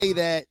say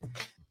that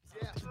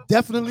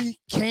definitely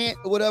can't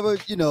or whatever.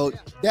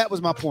 That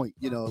was my point.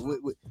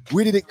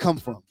 Where did it come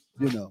from?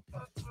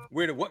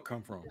 Where did what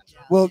come from?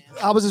 Well,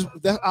 I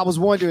was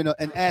wondering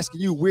and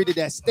asking you, where did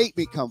that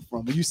statement come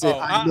from? When you said,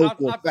 "I know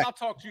for a fact." I'll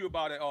talk to you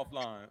about it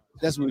offline.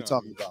 That's what we're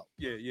talking about.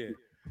 Yeah.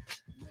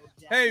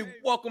 Hey,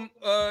 welcome,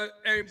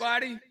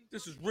 everybody.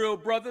 This is Real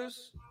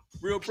Brothers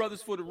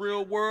for the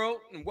Real World,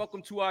 and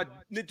welcome to our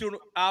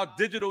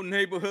digital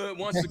neighborhood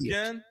once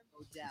again.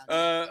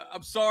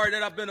 I'm sorry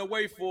that I've been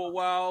away for a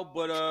while,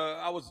 but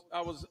I was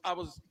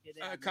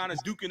kind of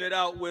duking it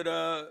out with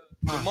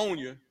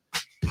pneumonia.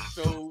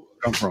 So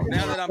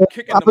now that I'm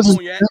kicking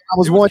pneumonia,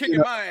 it was kicking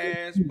my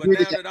ass. But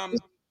now that I'm,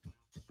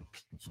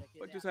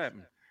 what just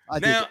happened?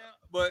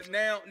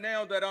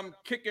 Now that I'm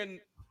kicking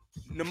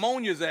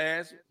pneumonia's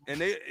ass,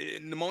 and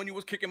pneumonia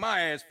was kicking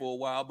my ass for a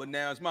while, but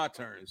now it's my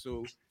turn.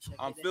 So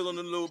I'm feeling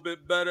a little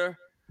bit better.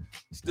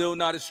 Still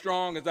not as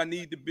strong as I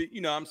need to be.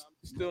 I'm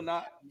still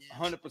not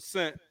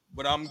 100%,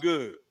 but I'm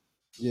good.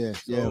 Yeah.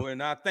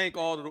 And I thank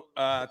all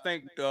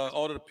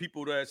of the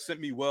people that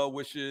sent me well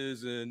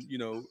wishes and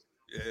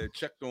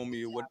checked on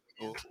me or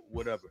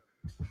whatever.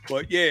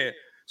 But yeah.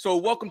 So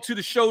welcome to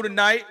the show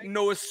tonight.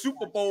 It's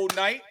Super Bowl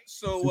night.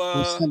 So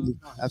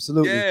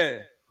absolutely. Yeah.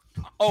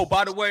 Oh,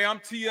 by the way, I'm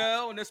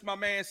TL, and that's my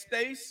man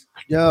Stace.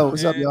 Yo,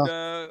 what's up,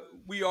 y'all?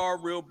 We are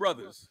Real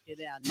Brothers.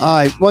 All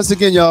right. Once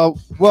again, y'all,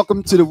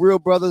 welcome to the Real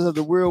Brothers of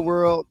the Real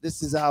World.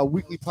 This is our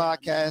weekly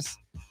podcast.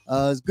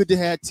 It's good to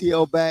have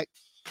TL back.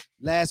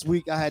 Last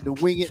week, I had to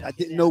wing it. I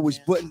didn't know which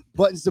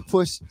buttons to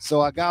push,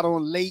 so I got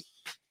on late.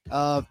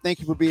 Thank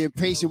you for being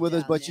patient with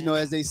us. But,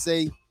 as they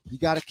say, you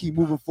got to keep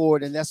moving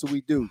forward, and that's what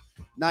we do.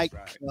 Nike,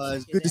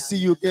 it's good to see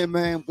you again,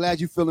 man. I'm glad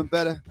you're feeling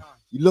better.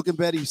 You're looking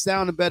better. You're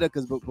sounding better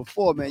because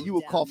before, man, you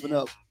were coughing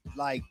up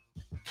like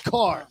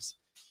cars.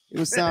 It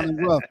was sounding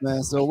rough,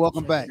 man. So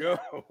welcome back.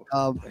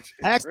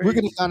 Actually, we're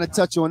going to kind of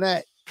touch on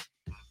that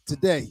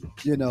today.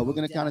 We're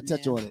going to kind of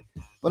touch on it.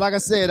 But like I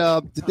said,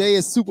 today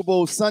is Super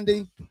Bowl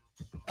Sunday.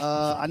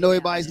 I know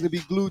everybody's going to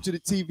be glued to the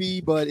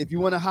TV, but if you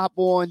want to hop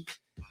on,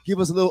 give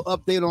us a little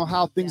update on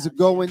how things are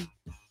going.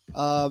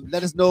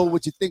 Let us know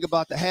what you think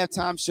about the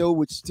halftime show,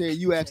 which Terry,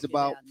 you asked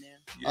about.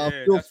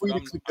 Feel free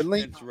to click the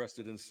link.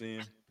 Interested in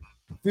seeing.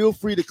 Feel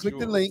free to click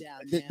the link.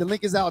 The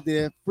link is out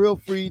there. Feel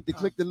free to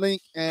click the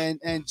link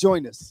and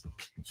join us.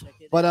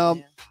 But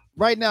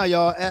right now,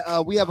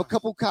 y'all, we have a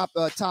couple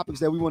topics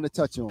that we want to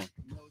touch on.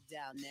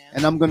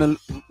 And I'm going to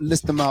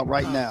list them out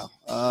right now.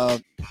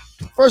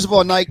 First of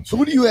all, Nike,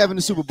 who do you have in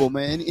the Super Bowl,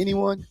 man?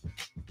 Anyone?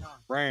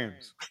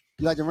 Rams.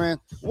 You like the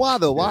Rams? Why,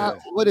 though? Why?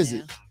 What is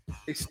it?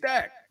 They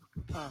stacked.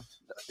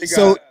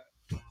 So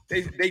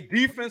they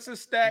defensive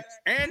stack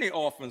and they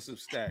offensive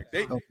stack.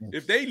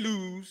 If they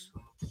lose,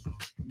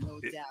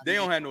 they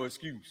don't have no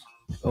excuse.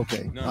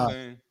 Okay. You know what I'm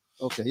saying?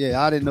 Okay.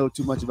 Yeah, I didn't know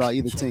too much about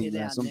either team,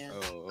 man. So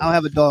I don't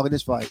have a dog in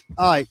this fight.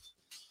 All right.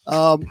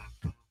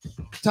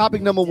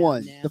 Topic number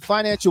one: the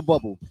financial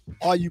bubble.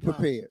 Are you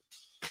prepared?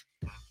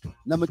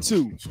 Number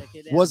two,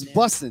 was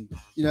busing,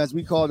 as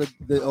we call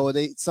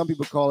it, some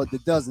people call it the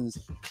dozens.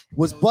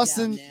 Was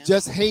busing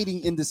just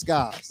hating in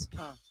disguise?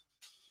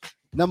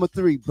 Number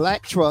three,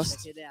 black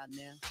trust.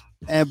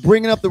 And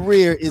bringing up the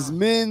rear is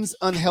men's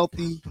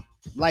unhealthy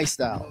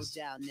lifestyles.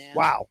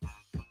 Wow.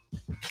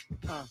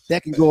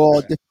 That can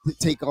go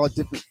take all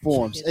different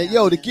forms. And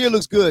the gear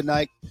looks good,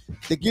 Nike.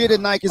 The gear that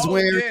Nike is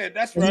wearing. Yeah,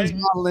 that's right. He's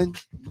modeling.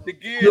 The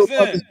gear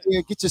is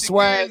in. Get your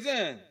swag.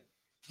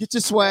 Get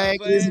your swag.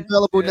 It is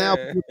available now.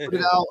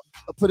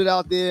 Put it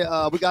out there.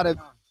 We gotta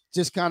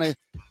just kind of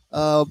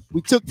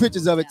we took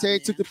pictures of it. Terry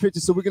took the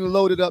pictures, so we're gonna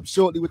load it up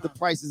shortly with the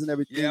prices and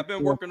everything. Yeah, I've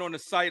been working on the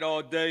site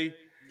all day.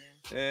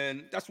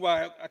 And that's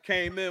why I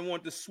came in,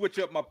 wanted to switch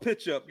up my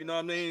pitch up. You know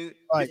what I mean?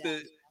 Right.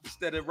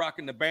 Instead of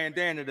rocking the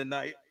bandana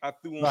tonight, I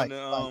threw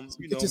on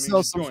get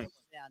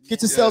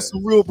yourself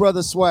some Real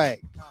Brother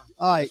swag.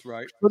 All right. That's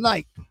right. Good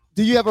night.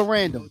 Do you have a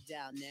random?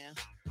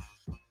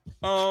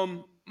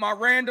 My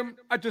random,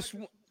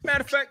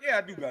 matter of fact, I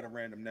do got a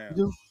random now.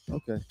 You do?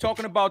 Okay.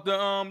 Talking about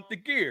the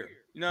gear.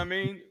 You know what I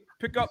mean?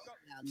 Pick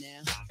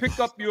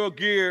up your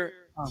gear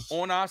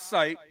on our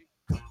site,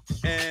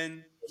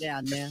 and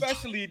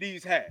especially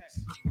these hats,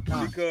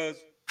 because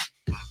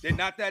they're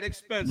not that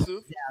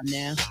expensive.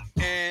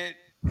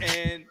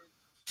 And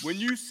when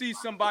you see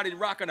somebody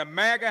rocking a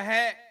MAGA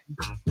hat,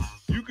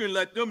 you can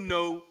let them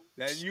know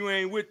that you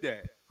ain't with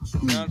that.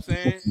 You know what I'm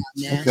saying?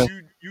 Okay.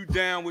 You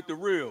down with the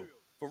real,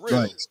 for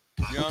real. Right.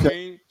 You know what I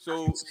mean?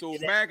 So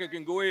MAGA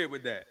can go ahead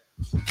with that.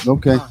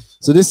 Okay.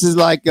 So this is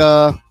like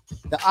the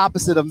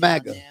opposite of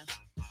MAGA.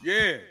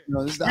 Yeah.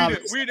 This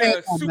is we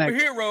the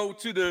superhero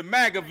to the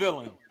MAGA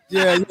villain.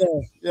 Yeah.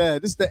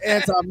 This is the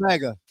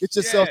anti-MAGA. Get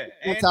yourself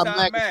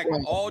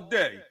anti-MAGA all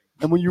day.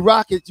 And when you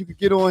rock it, you can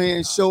get on here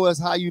and show us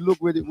how you look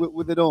with it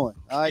on.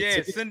 All right. Yeah,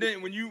 so send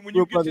it when you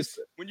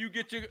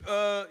get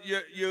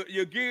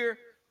your gear.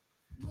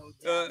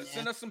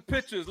 Send us some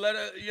pictures. Let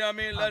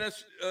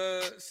us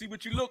see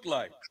what you look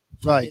like.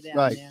 Right.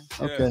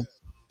 Okay.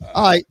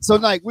 All right. So,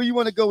 Nike, where you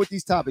want to go with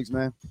these topics,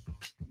 man?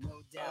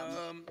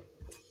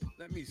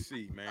 Let me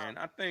see, man.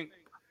 I think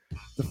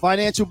The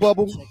financial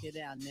bubble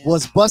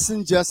was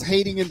busting, just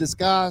hating in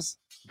disguise,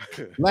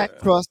 black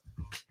trust,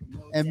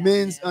 and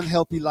men's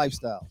unhealthy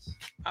lifestyles.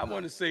 I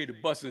want to say the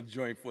busting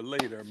joint for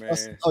later, man.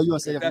 Oh, you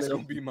want to say that? That's for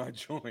gonna be my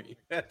joint.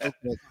 Okay.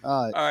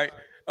 All right.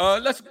 All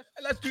right. Let's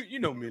do. You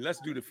know me. Let's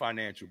do the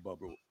financial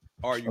bubble.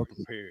 Are you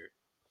prepared?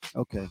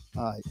 Okay.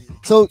 All right.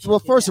 So, well,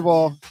 first of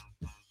all,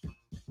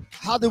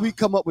 how did we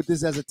come up with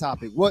this as a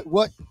topic? What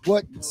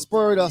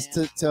spurred us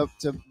to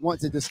want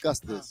to discuss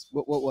this?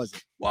 What was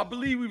it? Well, I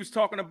believe we was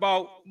talking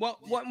about what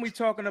weren't we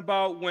talking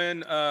about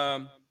when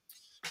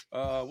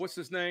what's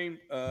his name?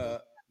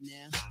 The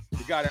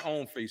guy that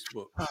owned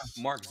Facebook,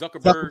 Mark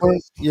Zuckerberg.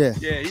 Yeah.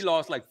 Yeah, he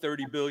lost like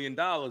 $30 billion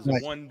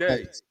in one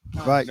day.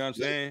 Right. You know what I'm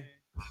saying?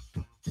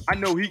 I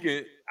know he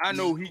can,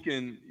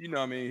 you know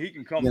what I mean, he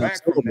can come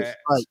back from that.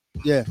 Right.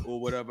 Yeah. Or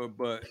whatever,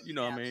 but you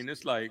know what I mean,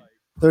 it's like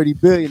 30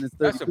 billion is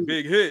 30 that's a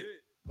big hit.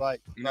 Right.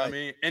 You know what I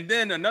mean? And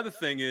then another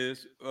thing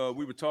is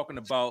we were talking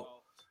about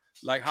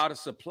like how the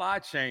supply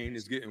chain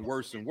is getting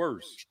worse and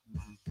worse.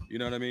 You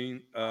know what I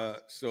mean?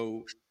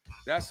 So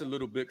that's a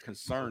little bit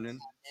concerning.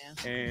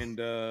 And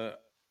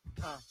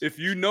if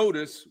you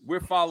notice, we're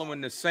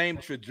following the same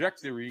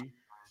trajectory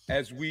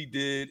as we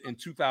did in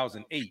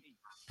 2008.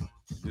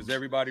 Does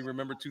everybody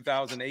remember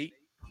 2008?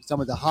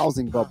 Some of the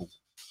housing bubble.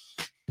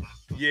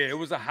 Yeah, it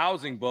was a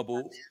housing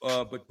bubble,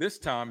 but this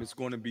time it's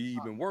going to be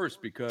even worse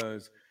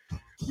because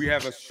we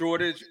have a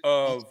shortage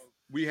of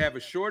we have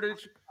a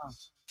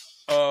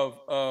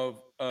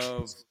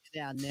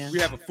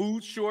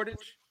food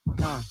shortage.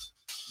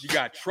 You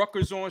got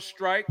truckers on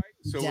strike,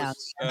 so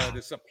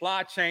the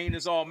supply chain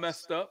is all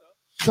messed up.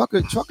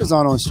 Truckers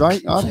aren't on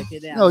strike, are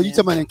they? No, you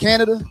talking about in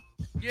Canada?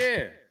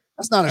 Yeah.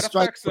 That's not a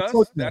strike.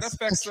 That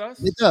affects us.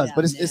 It does,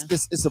 but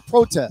it's a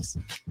protest.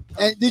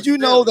 And did you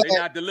know that they're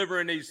not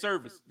delivering a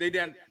service?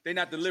 They're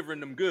not delivering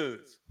them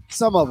goods.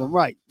 Some of them,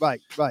 right.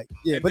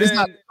 Yeah, and but it's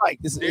not right.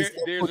 There's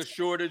a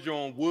shortage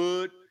on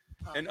wood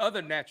and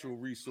other natural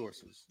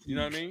resources. You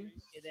know what I mean?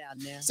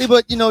 See,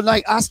 but you know,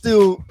 like I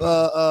still,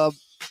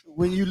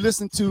 when you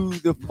listen to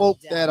the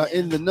folk that are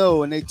in the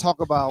know and they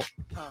talk about,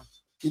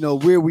 you know,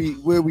 where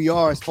we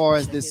are as far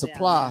as the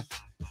supply,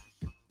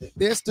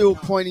 they're still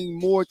pointing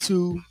more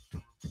to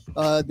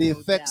the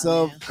effects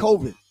of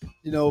COVID.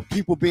 You know,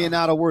 people being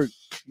out of work,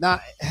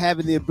 not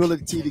having the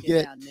ability to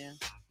get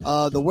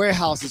the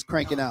warehouses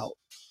cranking out.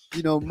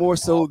 You know, more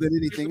so than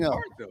anything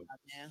else.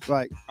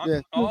 Right.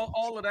 Yeah.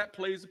 All of that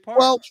plays a part.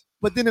 Well,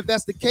 but then if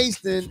that's the case,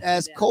 then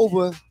as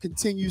COVID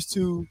continues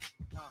to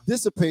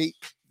dissipate,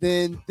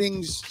 then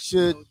things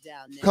should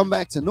come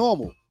back to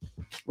normal,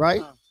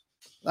 right?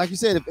 Like you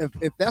said,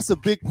 if that's a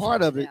big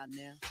part of it,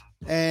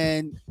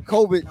 and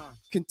COVID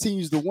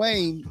continues to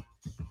wane,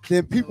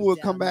 then people will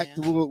come back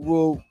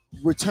will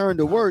return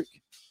to work,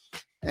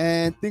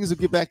 and things will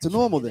get back to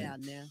normal.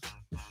 Then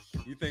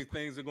you think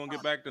things are gonna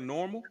get back to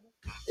normal?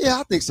 Yeah,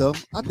 I think so.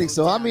 I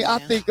mean, I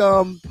think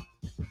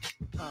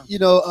you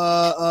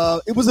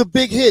know, it was a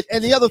big hit,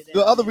 and the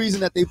other reason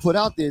that they put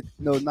out there,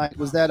 you know, Nike,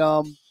 was that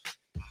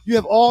you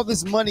have all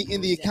this money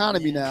in the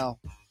economy now,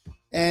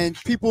 and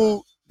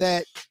people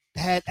that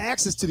had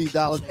access to these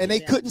dollars and they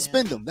couldn't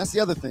spend them. That's the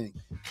other thing.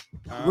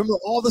 Remember,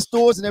 all the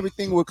stores and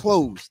everything were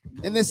closed,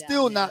 and they're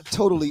still not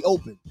totally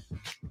open.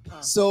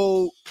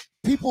 So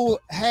people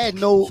had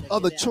no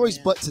other choice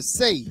but to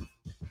save.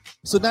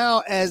 So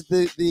now, as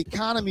the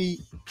economy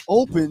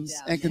opens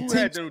and continues, who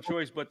had no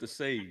choice but to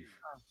save?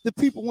 The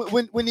people,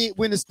 when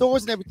the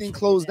stores and everything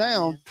closed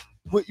down,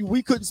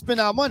 we couldn't spend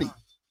our money.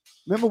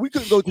 Remember, we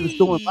couldn't go to the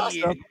store and buy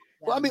stuff.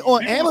 Well, I mean,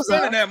 on Amazon,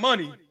 spending that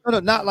money. No,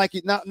 not like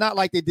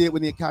they did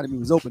when the economy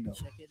was open though.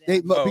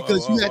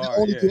 Because you had to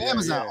only do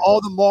Amazon. Yeah. All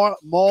the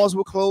malls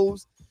were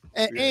closed,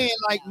 and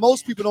like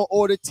most people don't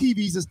order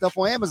TVs and stuff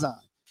on Amazon.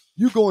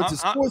 You go into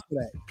stores for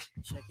that.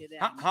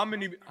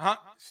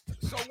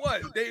 So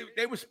what?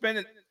 They were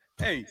spending.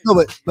 Hey, no,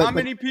 but how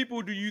many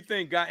people do you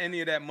think got any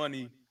of that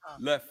money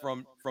left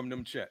from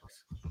them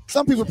checks?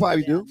 Some people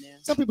probably do.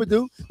 Some people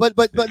do. But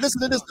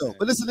listen to this though.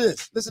 Listen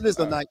to this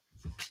though, Nike.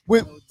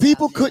 When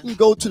people couldn't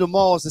go to the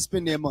malls to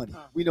spend their money,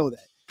 we know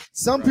that.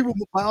 Some people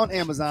buy on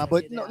Amazon,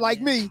 but you know,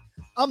 like me,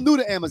 I'm new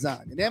to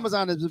Amazon, and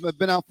Amazon has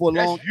been out for a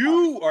long time.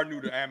 You are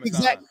new to Amazon.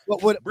 Exactly.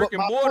 Brick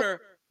and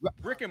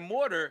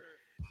mortar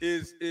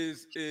is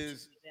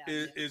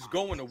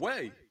going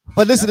away.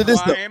 But listen to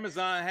this though.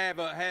 Amazon have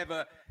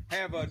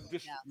a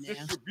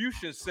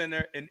distribution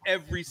center in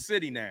every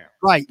city now.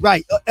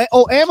 Right.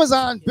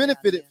 Amazon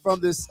benefited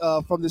from this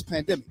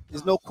pandemic.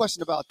 There's no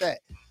question about that.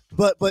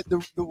 But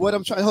what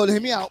I'm trying to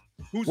hear me out.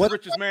 Who's the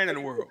richest man in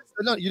the world?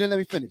 No, you didn't let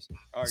me finish.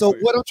 Right, so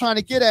what I'm trying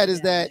to get at is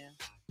that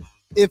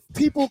if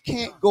people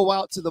can't go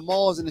out to the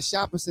malls and the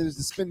shopping centers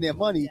to spend their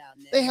money,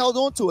 they held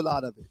on to a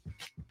lot of it.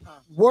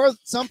 Were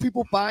some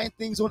people buying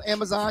things on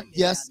Amazon?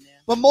 Yes,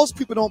 but most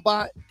people don't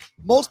buy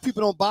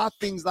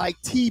things like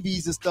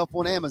TVs and stuff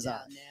on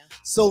Amazon.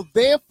 So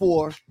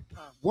therefore,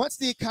 once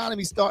the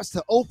economy starts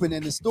to open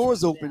and the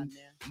stores open,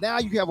 now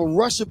you have a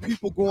rush of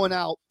people going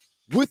out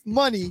with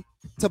money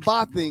to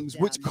buy things,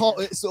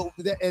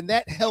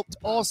 that helped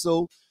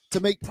also to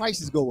make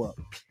prices go up.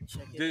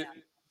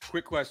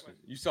 quick question.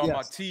 You saw Yes.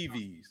 about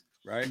TVs,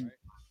 right?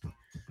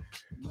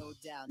 No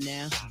doubt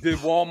now. Did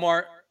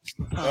Walmart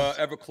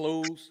ever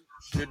close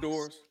their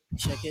doors?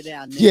 Check it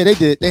out. Yeah, they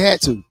did. They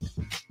had to.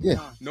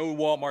 No,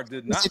 Walmart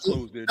did not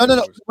close their No.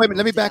 doors. Wait a minute.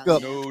 Let me back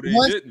up. No, they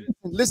Ones- didn't.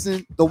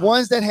 Listen, the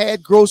ones that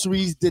had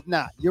groceries did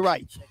not. You're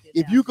right.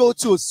 If you go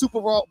to a super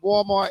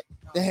Walmart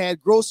that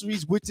had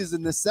groceries, which is a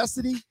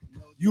necessity,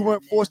 you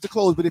weren't forced to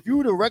close. But if you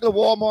were to a regular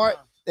Walmart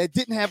that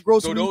didn't have So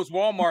groceries, those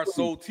Walmart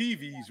sold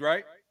TVs,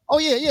 right? oh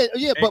yeah,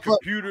 And but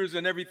computers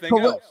and everything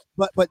correct. else.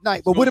 But what So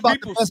about the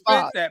people Best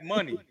spent Buys? that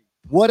money.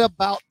 What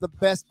about the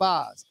Best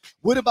Buys?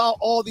 What about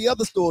all the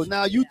other stores?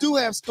 Now you do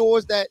have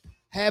stores that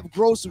have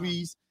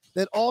groceries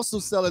that also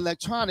sell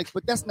electronics,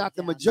 but that's not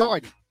the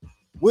majority.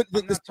 What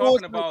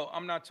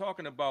I'm not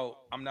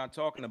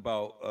talking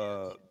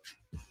about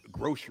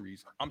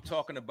groceries. I'm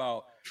talking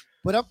about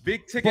But I'm,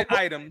 big ticket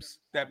items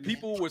that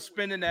people were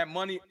spending that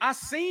money. I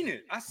seen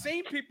it. I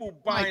seen people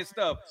buying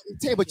stuff.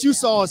 but you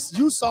saw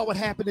what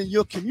happened in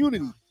your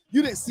community.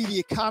 You didn't see the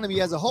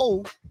economy as a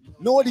whole,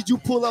 nor did you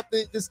pull up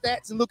the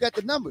stats and look at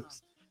the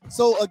numbers.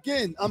 So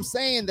again, I'm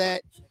saying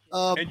that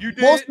And you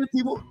most did? of the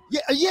people,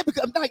 yeah,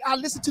 because I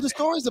listen to the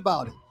stories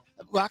about it.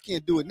 Well, I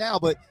can't do it now,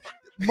 but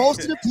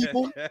most of the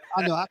people,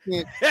 I know I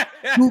can't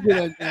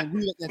Google and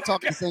read it and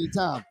talk at the same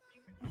time.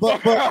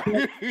 But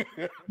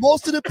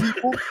most of the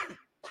people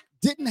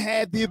didn't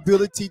have the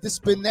ability to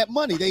spend that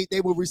money.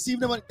 They were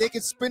receiving the money. They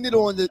could spend it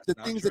on the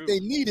things that they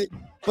needed,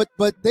 but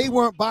they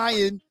weren't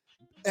buying,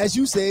 as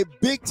you say,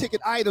 big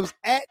ticket items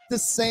at the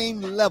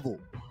same level.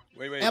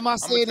 Wait. Am I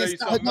saying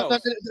it's not?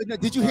 No,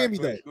 did you hear me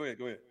though? Go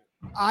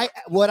ahead.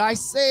 What I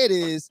said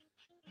is,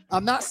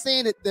 I'm not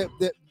saying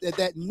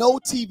that no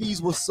TVs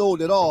were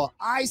sold at all.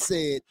 I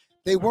said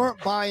they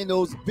weren't buying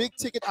those big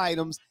ticket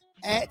items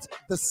at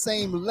the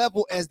same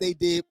level as they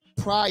did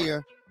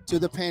prior to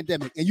the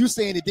pandemic. And you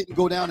saying it didn't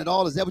go down at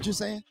all? Is that what you're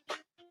saying?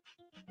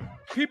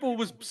 People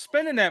was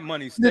spending that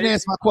money. You didn't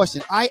answer my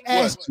question. I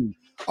asked you,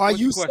 What's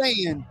you the question?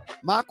 saying,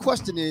 my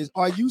question is,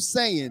 are you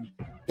saying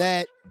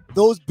that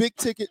those big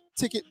ticket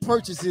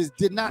purchases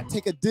did not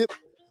take a dip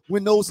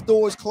when those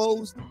stores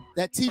closed?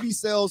 That TV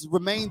sales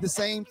remained the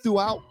same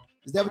throughout?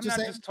 Is that what I'm you're not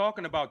saying? just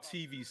talking about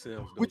TV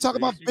sales. Though, We're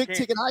talking about You big can't-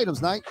 ticket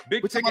items, right?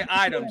 Big We're talking ticket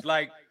about big items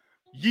like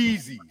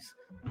Yeezys,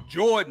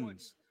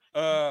 Jordans,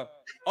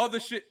 other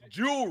shit,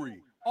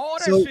 jewelry, all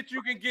that So- shit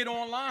you can get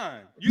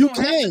online. You don't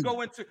have can. to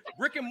go into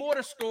brick and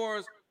mortar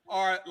stores.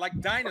 Are like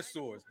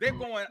dinosaurs. They're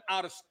going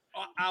out of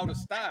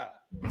style.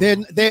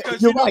 Because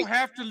You're you don't right.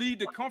 have to leave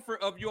the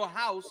comfort of your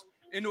house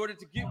in order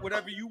to get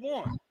whatever you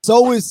want.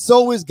 So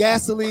is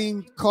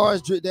gasoline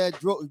cars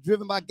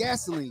driven by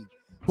gasoline,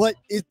 but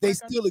they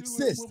still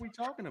exist. What we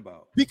talking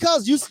about?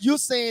 Because you're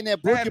saying that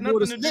That brick has and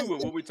mortar. nothing to do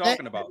with what we're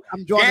talking about.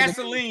 I'm drawing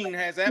Gasoline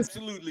has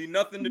absolutely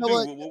nothing to You know do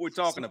what? with what we're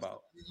talking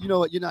about. You know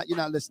what? You're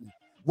not listening.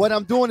 What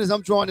I'm doing is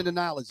I'm drawing an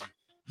analogy.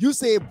 You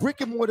said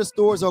brick and mortar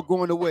stores are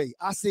going away.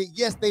 I said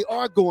yes, they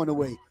are going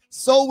away.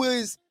 So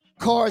is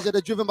cars that are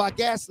driven by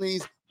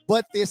gasolines,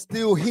 but they're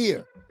still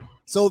here.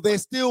 So they're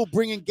still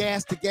bringing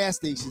gas to gas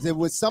stations. And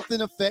when something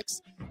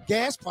affects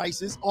gas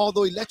prices,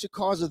 although electric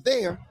cars are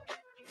there,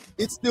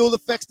 it still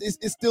affects.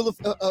 It's still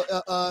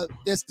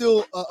there's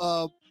still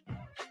a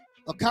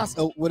cost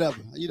or whatever.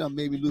 You know,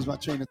 maybe lose my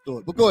train of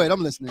thought. But go ahead,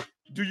 I'm listening.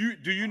 Do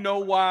you know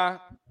why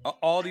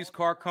all these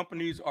car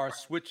companies are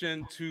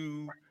switching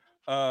to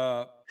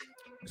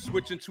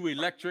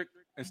electric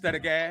instead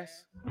of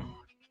gas?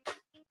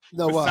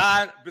 No,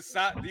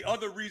 Beside the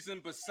other reason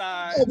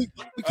besides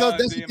because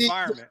that's the the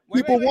environment.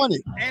 People want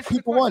it. Answer the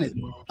People want it.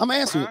 question. I'm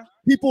answering. Huh?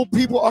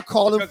 People are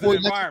calling Because for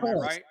of the electric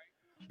environment, cars. right?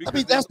 Because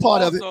that's there's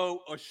part of it.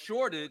 Also, a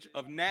shortage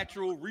of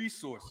natural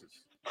resources.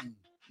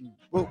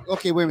 Well,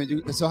 okay, wait a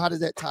minute. So how does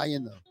that tie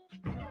in though?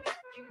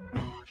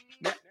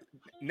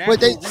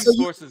 Natural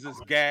resources is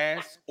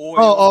gas, oil.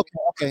 Oh,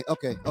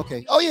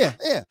 okay. Oh, yeah.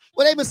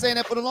 Well, they've been saying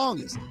that for the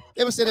longest.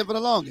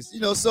 You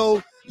know,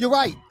 so you're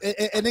right.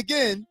 And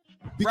again,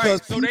 because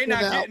right. So they're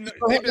not getting.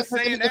 They've been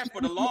saying that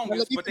for the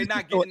longest, but they're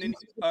not getting any.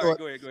 All right,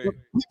 go ahead.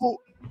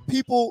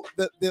 People,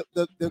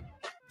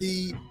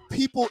 the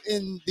people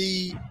in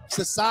the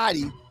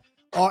society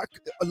are,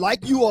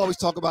 like you always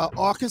talk about,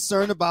 are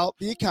concerned about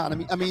the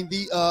economy. I mean,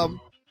 the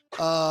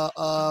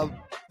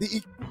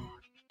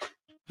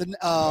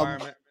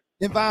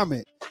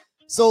environment.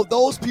 So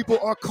those people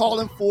are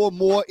calling for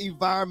more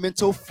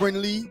environmental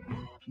friendly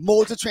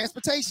modes of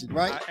transportation,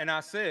 right? And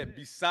I said,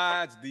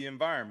 besides the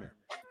environment,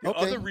 the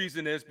other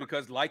reason is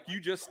because, like you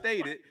just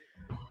stated,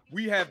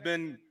 we have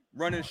been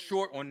running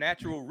short on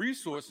natural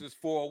resources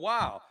for a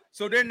while.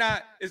 So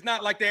it's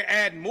not like they're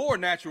adding more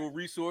natural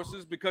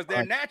resources because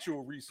they're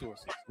natural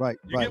resources. Right.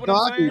 You get what No,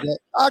 I'm saying?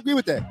 I agree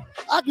with that.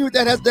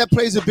 That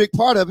plays a big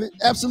part of it.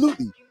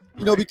 Absolutely.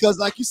 You know, because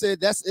like you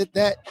said, that's it,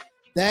 that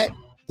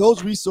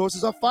those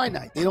resources are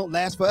finite. They don't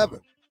last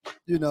forever.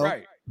 You know.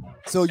 Right.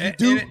 So you have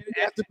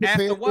to prepare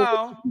after a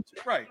while,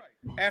 right.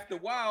 After a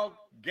while,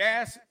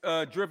 gas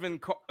driven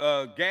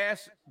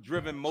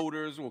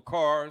motors or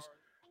cars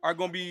are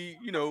going to be,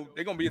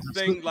 they're going to be a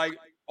thing like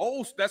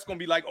that's going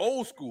to be like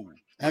old school.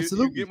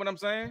 Absolutely. You get what I'm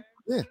saying?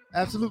 Yeah,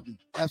 absolutely.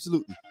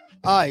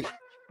 All right.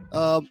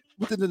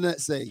 What did the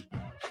net say?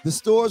 The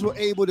stores were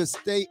able to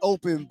stay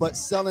open, but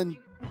selling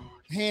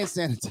hand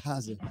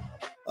sanitizer.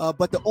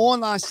 But the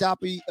online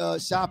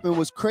shopping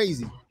was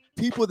crazy.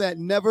 People that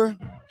never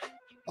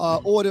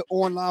ordered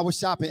online were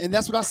shopping, and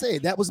that's what I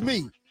said. That was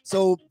me.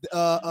 So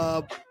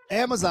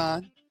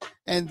Amazon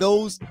and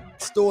those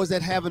stores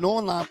that have an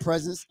online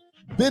presence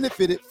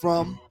benefited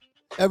from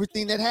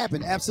everything that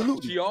happened.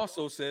 Absolutely. She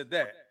also said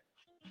that.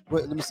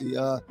 Wait, let me see.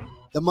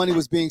 The money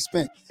was being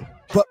spent,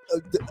 but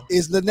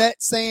is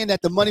Lynette saying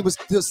that the money was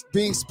just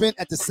being spent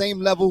at the same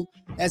level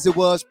as it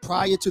was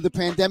prior to the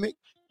pandemic?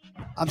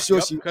 I'm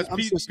sure because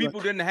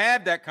people didn't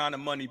have that kind of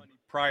money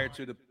prior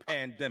to the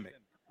pandemic.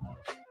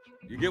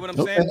 You get what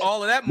I'm saying?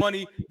 All of that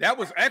money, that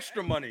was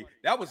extra money.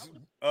 That was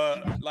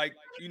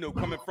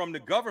coming from the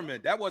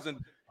government. That wasn't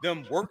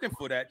them working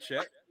for that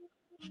check.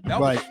 That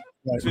was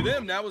to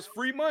them. That was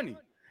free money.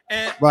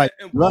 And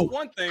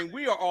one thing,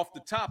 we are off the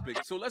topic.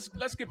 So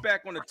let's get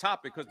back on the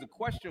topic, because the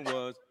question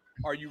was,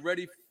 are you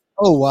ready?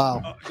 Oh,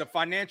 wow. The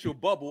financial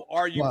bubble.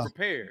 Are you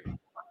prepared?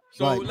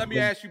 So let me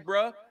ask you,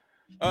 bro.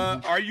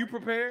 Are you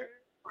prepared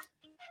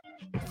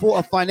for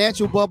a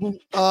financial bubble?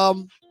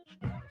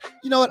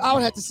 You know what? I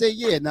would have to say,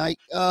 yeah, Nike.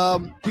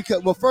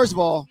 Because, well, first of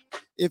all,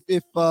 if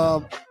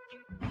I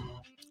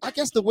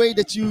guess the way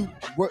that you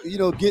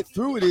get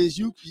through it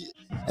is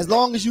as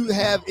long as you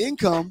have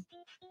income,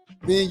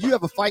 then you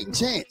have a fighting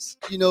chance.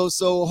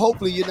 So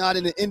hopefully you're not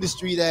in an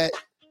industry that,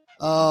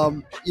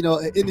 an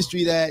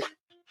industry that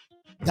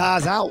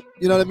dies out.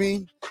 You know what I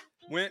mean?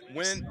 When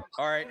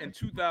all right, in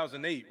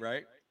 2008,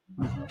 right?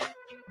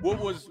 What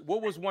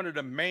was one of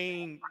the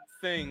main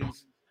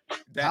things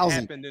that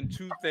happened in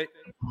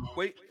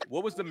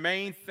what was the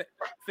main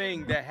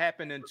thing that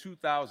happened in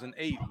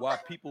 2008 while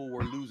people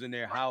were losing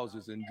their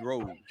houses in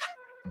droves?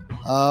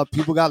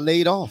 People got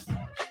laid off.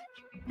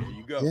 There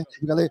you go. Yeah,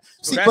 people got laid.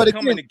 So that's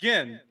coming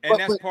again, and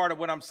that's part of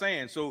what I'm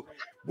saying. So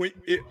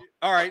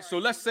all right, so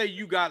let's say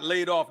you got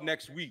laid off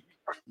next week.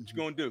 What you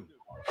gonna do?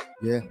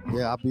 Yeah,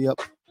 I'll be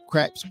up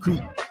Craps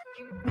Creek.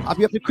 I'll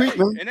be up the creek,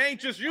 man. It ain't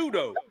just you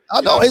though.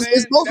 I know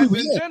it's most people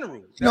in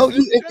general.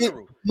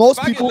 Most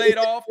if people I get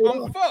laid off,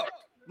 I'm fucked.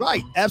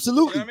 Right,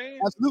 absolutely, you know what I mean?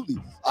 Absolutely.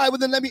 All right, well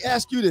then let me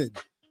ask you then.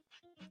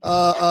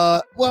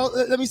 Well,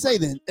 let me say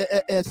then,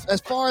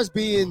 as far as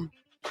being,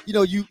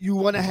 you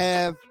want to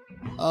have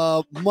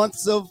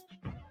months of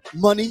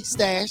money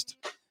stashed,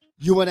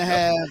 you want to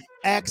have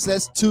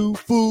access to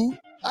food.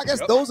 I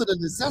guess those are the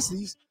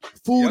necessities,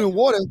 food and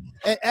water,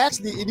 and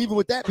actually, and even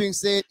with that being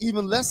said,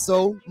 even less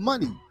so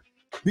money,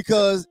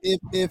 because if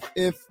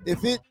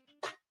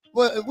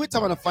we're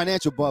talking about a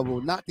financial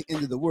bubble, not the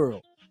end of the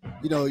world.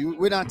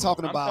 We're not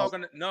talking about.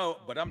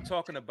 I'm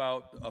talking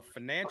about a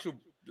financial,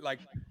 like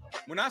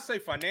when I say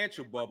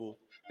financial bubble,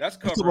 that's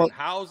covering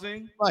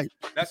housing, right?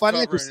 That's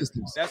financial covering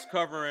systems. That's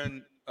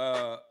covering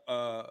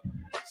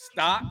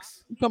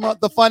stocks. You're talking about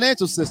the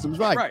financial systems,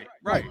 right?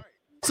 Right.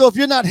 So if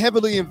you're not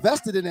heavily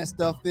invested in that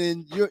stuff,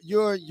 then you're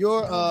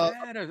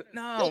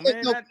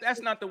that's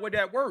not the way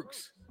that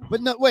works.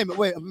 But no, wait a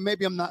minute.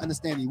 Maybe I'm not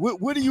understanding.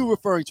 What are you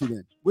referring to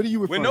then? What are you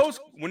referring to?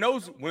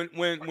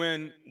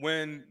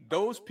 When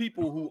those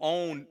people who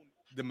own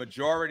the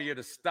majority of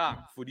the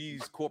stock for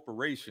these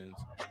corporations,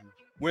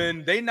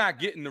 when they not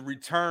getting the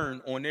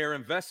return on their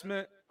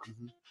investment,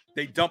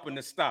 they dumping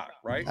the stock,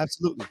 right?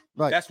 Absolutely,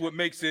 right. That's what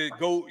makes it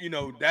go.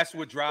 That's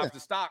what drives the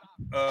stock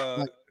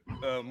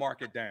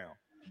market down.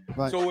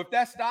 Right. So if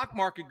that stock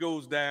market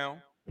goes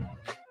down,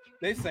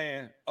 they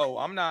saying, "Oh,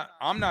 I'm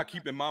not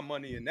keeping my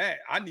money in that.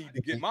 I need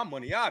to get my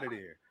money out of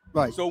there."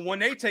 Right. So when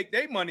they take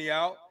their money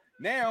out,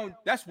 now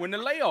that's when the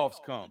layoffs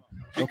come,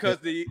 because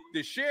the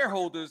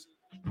shareholders,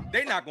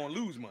 they're not going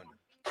to lose money.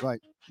 Right.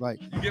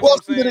 You get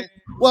what I'm saying?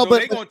 Well, so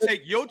they're going to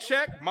take your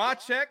check, my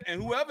check,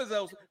 and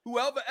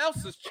whoever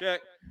else's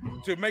check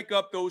to make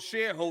up those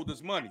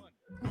shareholders' money.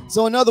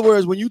 So in other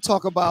words, when you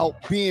talk about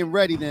being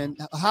ready, then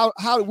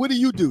what do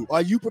you do?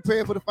 Are you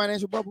prepared for the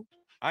financial bubble?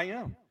 I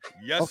am.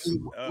 Yes. Okay.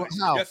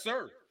 How? Yes,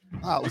 sir.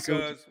 How?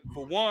 Because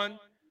for one,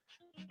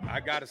 I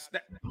got a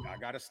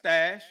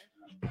stash.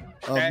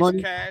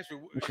 Money? Cash.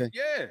 Okay.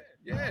 Yeah.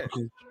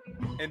 Okay.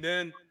 And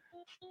then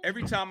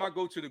every time I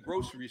go to the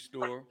grocery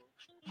store,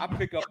 I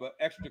pick up an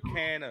extra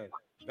can of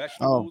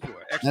vegetables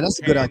or extra that's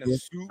a can good idea.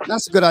 of soup.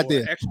 That's a good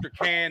idea. Extra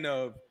can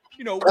of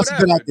whatever. That's a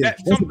good idea.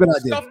 That's a good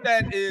idea. Stuff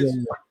that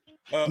is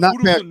not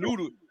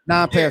noodle.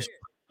 Non-perishable.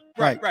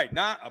 Right.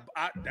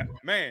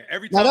 Man,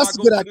 every time I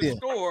go to the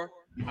store,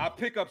 I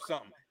pick up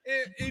something.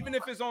 Even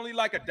if it's only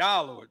like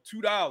 $1 or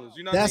 $2,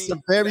 you know. That's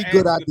a very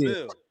good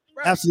idea.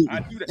 Right. Absolutely. I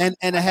do that.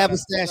 And to have a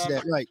stash of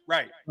that.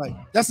 Right.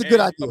 That's a good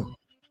idea.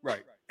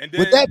 Right. And then,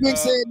 with that being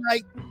said,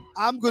 Mike,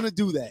 I'm gonna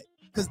do that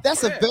because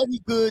that's a very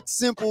good,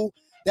 simple.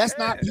 That's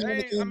not.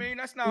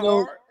 That's not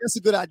hard. That's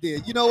a good idea.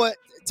 You know what?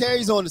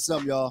 Terry's on to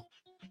something, y'all.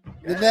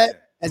 Yeah. And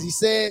that, as he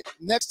said,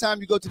 next time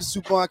you go to the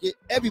supermarket,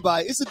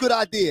 everybody, it's a good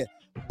idea.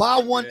 Buy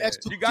one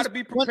extra. You got to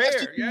be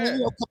prepared. A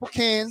couple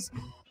cans,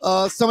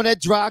 some of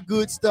that dry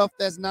good stuff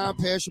that's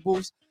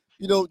non-perishables.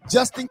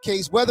 Just in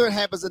case, whether it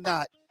happens or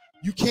not,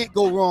 You can't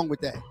go wrong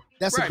with that.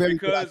 That's right, a very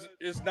because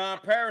it's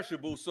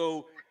non-perishable.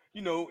 So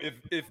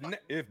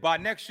if by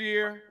next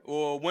year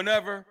or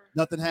whenever,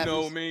 nothing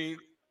happens. I mean,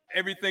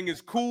 everything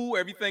is cool,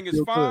 everything is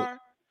Still good. fine.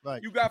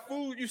 Right. You got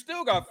food. You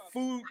still got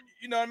food.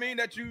 You know what I mean?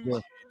 That you Yeah.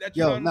 that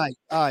you Yo, done nice.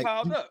 All right.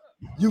 piled up.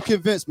 You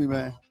convinced me,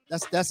 man.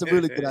 That's a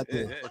really good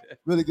idea.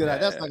 Really good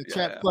idea. That's like a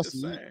trap I'm just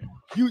question. saying.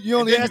 You And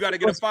only then you asked got to the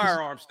get a question 'cause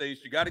firearm, Stage.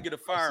 You got to get a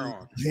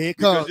firearm. Here it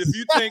Because comes. if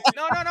you think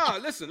no,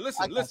 listen.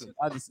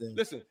 I understand.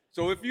 Listen.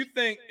 So if you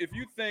think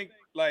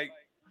like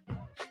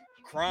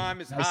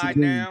crime is Nice high and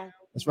clean. now,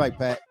 That's right,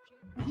 Pat.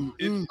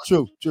 If-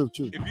 True. if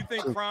you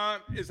think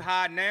crime is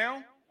high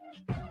now,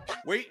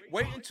 wait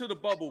until the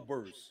bubble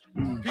bursts.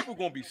 People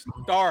gonna be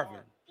starving.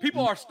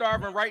 People are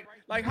starving, right?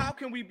 Like, how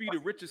can we be the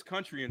richest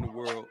country in the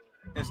world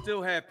and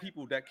still have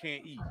people that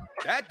can't eat?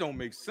 That don't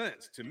make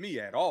sense to me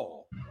at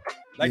all.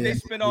 Like, they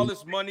spend all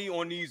this money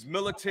on these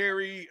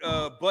military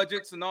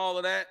budgets and all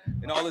of that,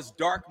 and all this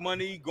dark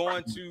money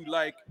going to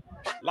like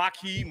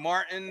Lockheed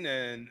Martin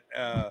and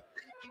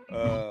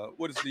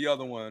what is the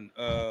other one?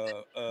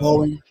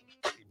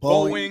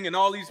 Boeing and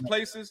all these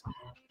places.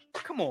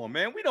 Come on,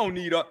 man. We don't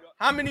need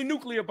how many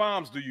nuclear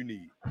bombs do you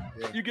need?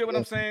 You get what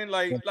I'm saying?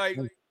 Like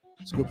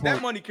that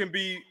money can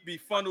be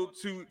funneled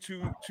to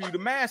the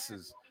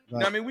masses.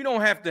 Right. Now, I mean, we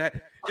don't have to.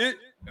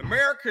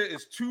 America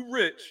is too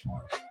rich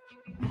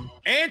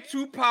and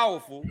too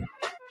powerful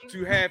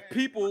to have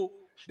people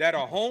that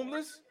are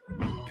homeless,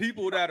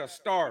 people that are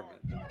starving.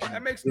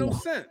 That makes no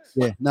sense.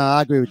 Yeah, no,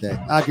 I agree with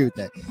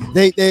that.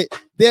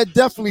 There are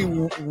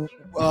definitely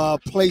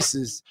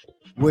places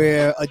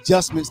where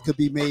adjustments could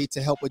be made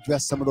to help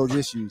address some of those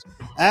issues.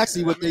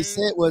 Actually, what they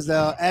said was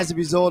as a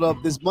result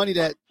of this money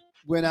that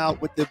went out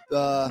with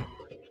the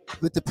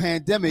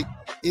pandemic,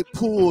 it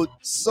pulled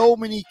so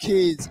many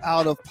kids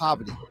out of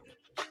poverty.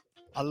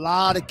 A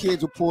lot of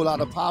kids were pulled out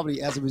of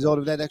poverty as a result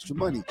of that extra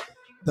money.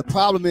 The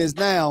problem is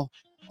now,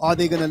 are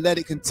they going to let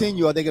it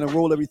continue? Or are they going to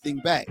roll everything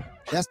back?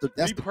 That's the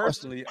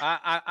personally,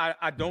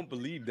 I don't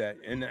believe that,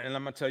 and I'm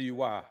gonna tell you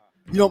why.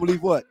 You don't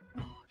believe what?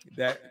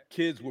 That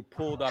kids were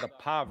pulled out of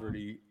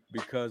poverty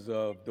because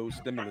of those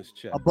stimulus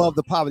checks above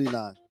the poverty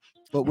line.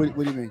 But what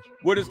do you mean?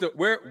 What is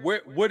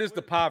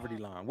the poverty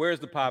line? Where is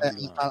the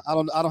poverty line?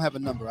 I don't have a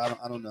number. I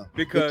don't know.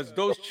 Because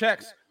those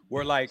checks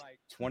were like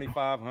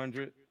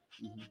 $2,500,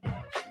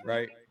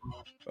 right?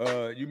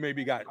 You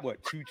maybe got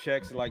two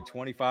checks like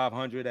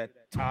 $2,500 at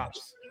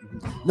tops.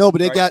 No, but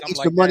they right? got Something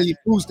extra like money that. in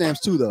food stamps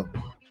too, though.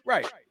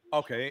 Right.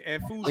 Okay.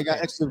 And food They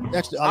got stamps.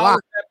 extra a lot.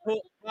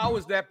 How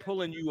is that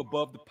pulling you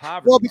above the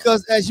poverty Well, line?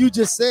 because as you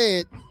just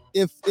said,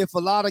 if a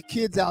lot of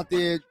kids out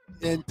there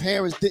and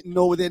parents didn't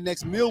know where their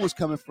next meal was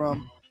coming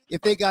from,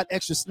 if they got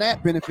extra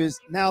SNAP benefits,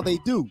 now they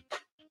do.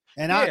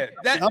 And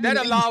that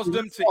allows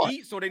them to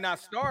eat, so they're not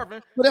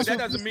starving. But that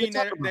doesn't mean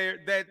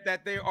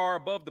that they are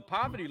above the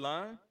poverty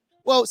line.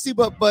 Well, see,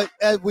 but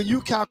when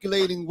you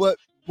calculating what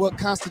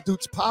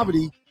constitutes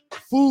poverty,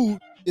 food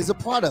is a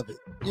part of it.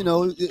 You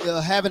know,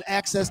 having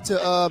access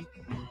to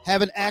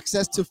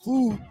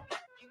food,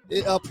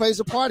 it plays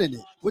a part in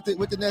it. What did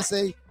that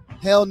say?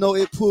 Hell no,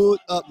 it pulled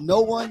up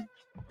no one.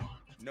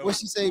 No, what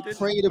she say?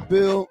 Prayed a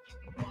bill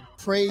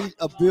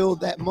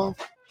that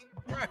month.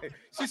 Right.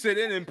 She said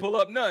it didn't pull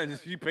up nothing.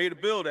 She paid a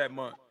bill that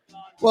month.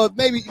 Well,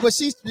 maybe, but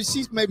she's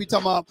maybe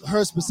talking about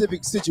her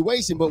specific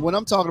situation. But what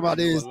I'm talking about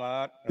is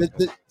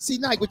see,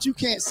 Nike. But you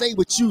can't say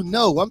what you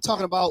know. I'm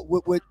talking about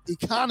what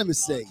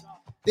economists say.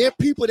 There are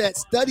people that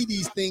study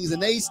these things,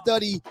 and they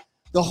study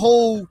the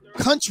whole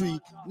country,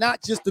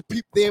 not just the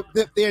people,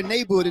 their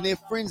neighborhood and their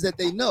friends that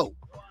they know.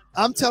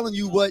 I'm telling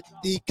you what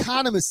the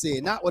economists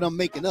said, not what I'm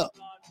making up.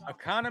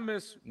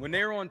 Economists, when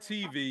they're on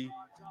TV,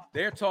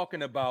 they're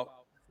talking about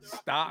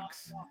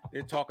stocks.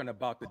 They're talking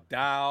about the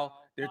Dow.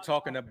 They're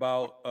talking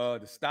about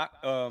the stock,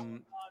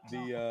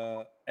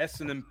 the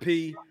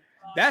S&P.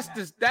 That's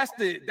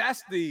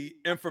the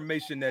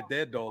information that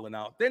they're doling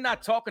out. They're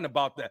not talking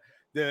about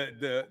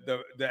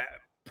the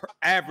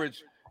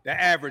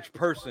average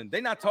person.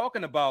 They're not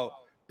talking about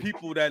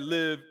people that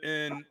live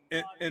in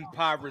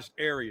impoverished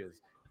areas.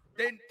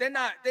 They're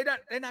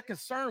not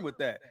concerned with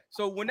that.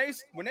 So when they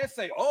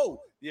say, oh,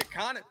 the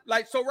economy,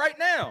 like, so right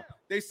now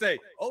they say,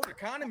 oh, the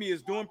economy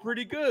is doing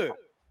pretty good.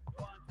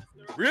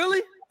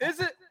 Really? Is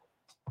it?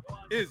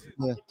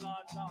 Yeah.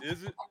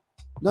 Is it?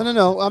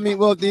 No. I mean,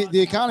 well,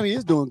 the economy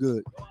is doing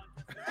good.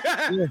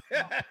 Yeah.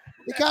 The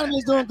economy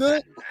is doing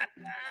good.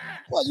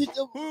 Well,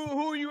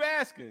 who are you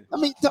asking? I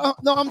mean, no,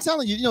 I'm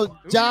telling you,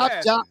 job.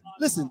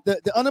 Listen,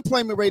 the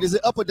unemployment rate, is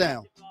it up or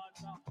down?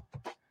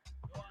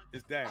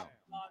 It's down.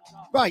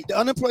 Right. The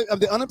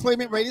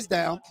unemployment rate is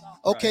down.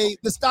 Okay. Right.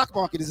 The stock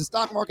market, is the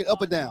stock market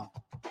up or down?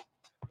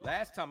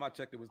 Last time I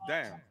checked, it was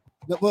down.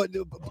 But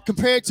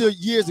compared to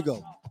years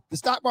ago, the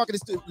stock market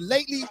is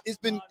lately it's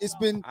been I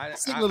bit.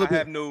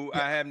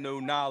 I have no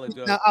knowledge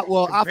of. Now, I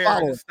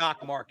follow the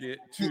stock market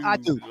to I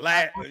do.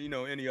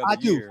 Any other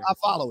year. I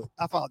follow it.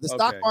 The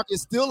stock market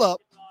is still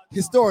up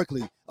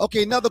historically.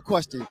 Okay, another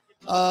question.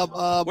 Wait,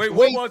 what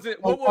was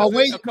it? What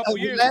was it a couple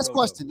years ago?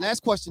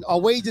 Last question. Are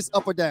wages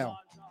up or down?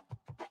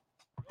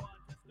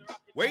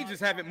 Wages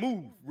haven't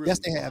moved. Really. Yes,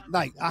 they have.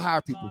 Nike, I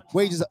hire people.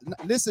 Wages.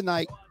 Listen,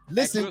 Nike.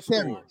 Listen, At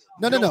your Terry. store.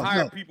 No. You don't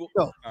hire people.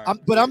 No. All right.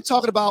 But I'm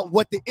talking about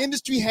what the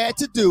industry had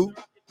to do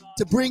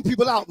to bring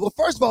people out. Well,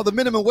 first of all, the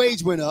minimum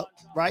wage went up,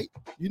 right?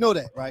 You know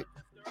that, right?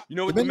 You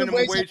know what the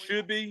minimum wage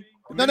should be?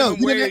 The No,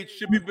 minimum wage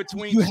should be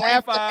between you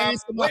have to 25.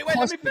 answer my Wait, let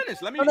question. me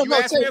finish. No, You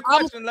asked me a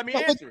question. Let me no,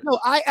 answer it. No,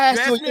 I You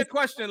asked asked me a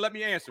question. Let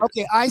me answer it.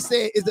 Okay, I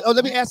said,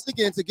 let me ask it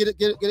again to get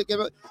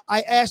it.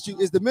 I asked you,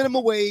 is the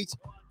minimum wage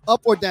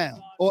up or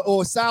down,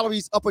 or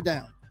salaries up or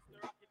down?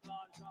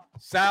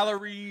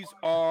 Salaries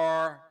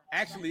are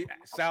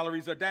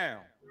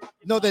down.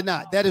 No, they're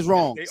not. That is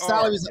wrong. They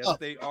salaries are. are up.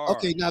 They are.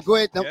 Okay, now go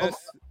ahead. Now, Yes,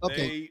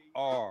 okay. they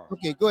are.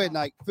 Okay, go ahead,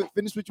 Nike.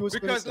 Finish what you were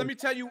Because saying.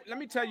 let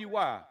me tell you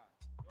why.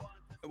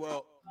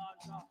 Well,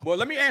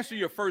 let me answer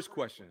your first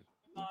question,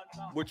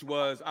 which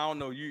was, I don't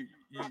know, you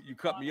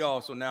cut me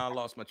off, so now I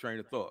lost my train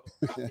of thought.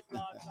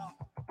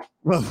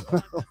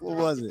 What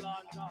was it?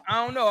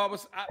 I don't know.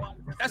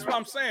 That's what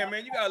I'm saying,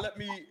 man. You gotta let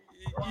me.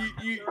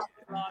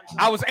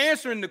 I was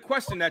answering the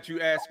question that you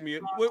asked me.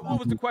 What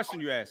was the question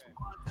you asked me?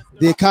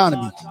 The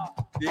economy.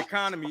 The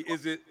economy,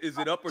 is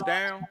it up or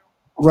down?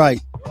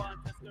 Right.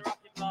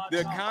 The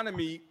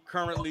economy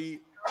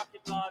currently,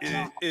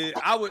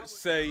 I would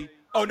say.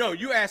 Oh no,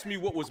 you asked me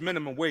what was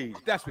minimum wage.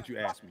 That's what you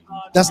asked me.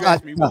 That's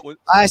not.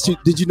 I asked you,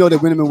 did you know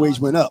that minimum wage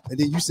went up? And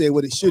then you said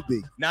what it should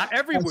be. Not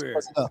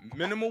everywhere.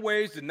 Minimum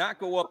wage did not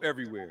go up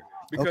everywhere,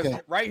 because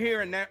right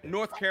here in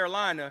North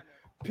Carolina,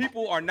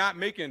 people are not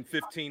making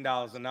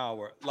 $15 an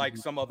hour like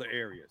some other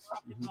areas.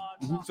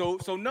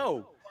 So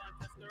no,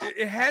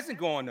 it hasn't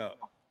gone up.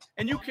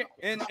 And you can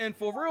and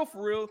for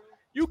real,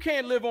 you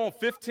can't live on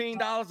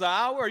 $15 an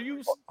hour. Are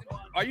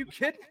you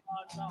kidding?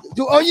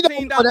 Wait,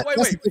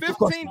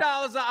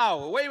 $15 an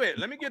hour. Wait.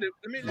 Let me get it.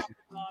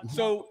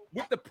 So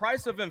with the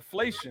price of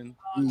inflation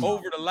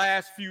over the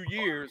last few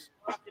years,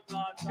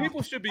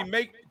 people should be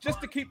just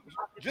to keep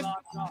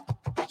up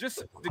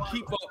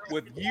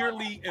with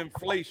yearly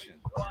inflation,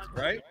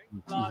 right?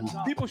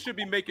 People should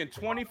be making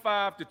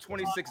 $25 to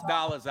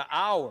 $26 an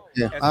hour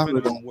as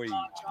minimum wage.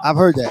 I've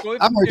heard that. So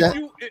I've heard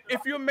that.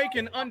 If you're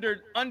making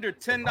under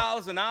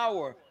 $10 an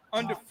hour,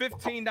 under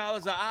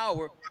 $15 an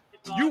hour,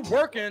 you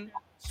working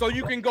so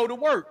you can go to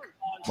work.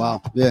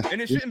 Wow. Yeah.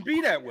 And it shouldn't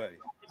be that way.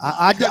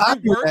 I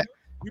work, that.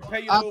 You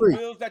pay your little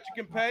bills that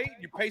you can pay.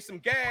 You pay some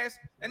gas,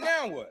 and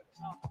now what?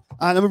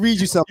 Let me read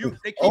you something.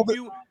 They keep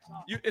you.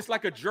 It's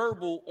like a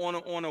gerbil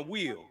on a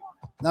wheel.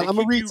 Now I'm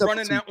gonna read something.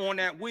 Running that on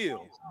that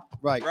wheel.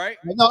 Right. Right.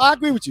 No, I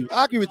agree with you.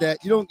 I agree with that.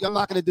 I'm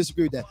not gonna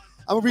disagree with that.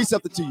 I'm gonna read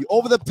something to you.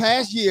 Over the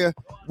past year,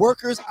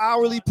 workers'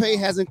 hourly pay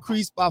has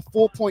increased by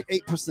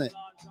 4.8%.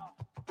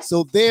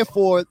 So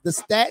therefore, the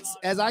stats,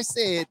 as I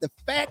said, the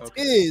fact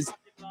is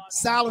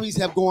salaries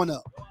have gone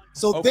up.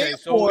 So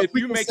therefore, if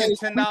you're making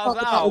 $10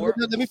 an hour,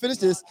 let me finish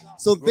this.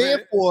 So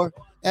therefore,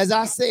 as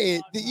I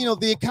said,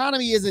 the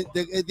economy isn't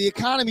the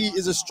economy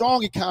is a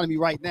strong economy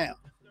right now.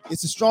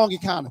 It's a strong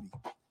economy.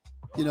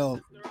 I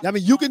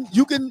mean, you can.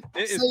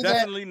 It is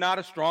definitely not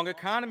a strong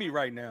economy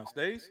right now,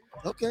 Stace.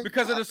 Okay.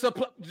 Because of the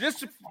supply,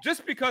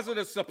 just because of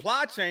the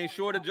supply chain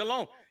shortage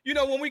alone.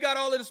 When we got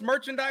all of this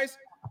merchandise,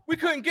 we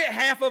couldn't get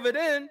half of it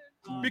in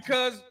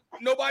because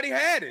nobody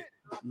had it.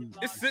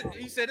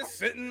 He said it's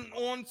sitting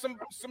on some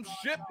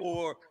ship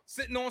or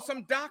sitting on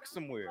some dock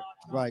somewhere.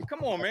 Right.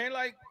 Come on, man.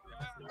 Like,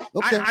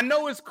 I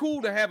know it's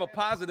cool to have a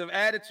positive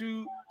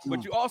attitude,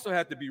 but you also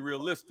have to be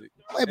realistic.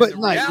 Wait, but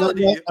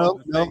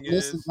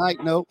listen,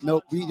 Mike, no.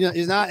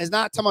 It's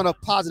not talking about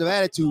a positive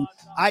attitude.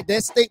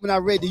 That statement I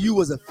read to you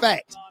was a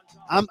fact.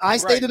 I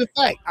stated a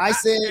fact. I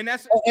said, and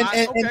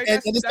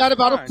it's not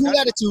about a cool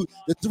attitude.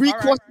 The three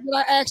questions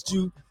that I asked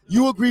you,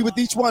 you agree with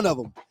each one of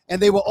them,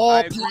 and they were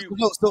all positive.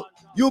 So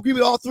you agree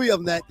with all three of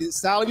them that the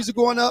salaries are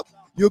going up.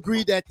 You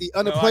agree that the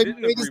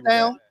unemployment rate is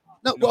down.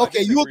 You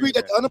agree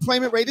that the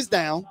unemployment rate is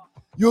down.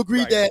 You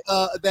agree that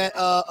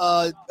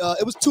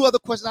it was two other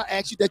questions I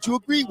asked you that you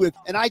agree with,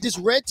 and I just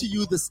read to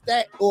you the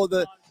stat or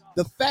the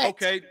fact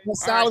that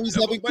salaries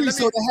have increased.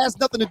 So it has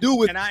nothing to do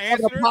with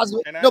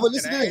positive. But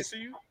listen to this.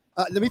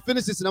 Let me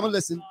finish this, and I'm gonna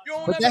listen.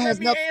 But that has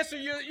nothing. Answer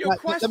your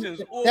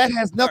questions. That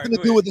has nothing to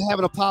do with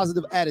having a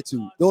positive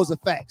attitude. Those are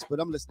facts. But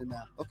I'm listening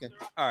now. Okay.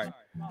 All right.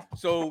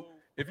 So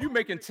if you're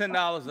making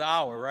 $10 an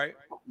hour, right,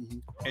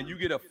 and you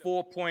get a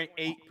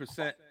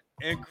 4.8%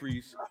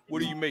 increase,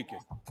 what are you making?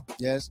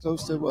 Yeah, it's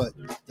close to what?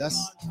 That's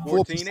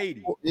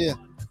 $14.80. Yeah.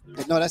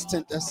 No, that's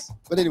 10.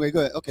 But anyway,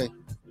 go ahead. Okay.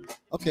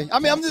 I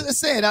mean, I'm just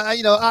saying. I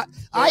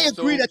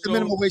agree that the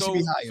minimum wage should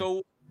be higher.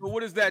 So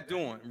what is that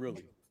doing,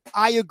 really?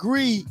 I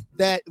agree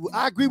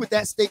with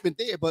that statement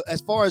there, but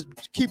as far as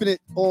keeping it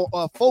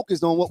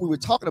focused on what we were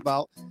talking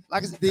about,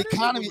 like I said, the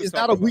economy is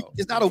not a weak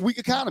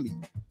economy.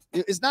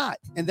 It's not,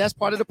 and that's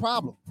part of the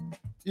problem.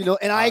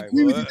 And I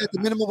agree with you that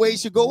the minimum wage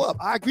should go up.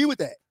 I agree with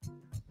that.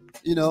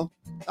 All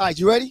right,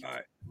 you ready?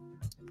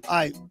 All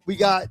right. We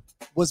got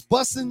was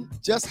busing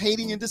just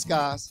hating in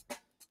disguise.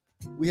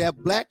 We have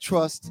black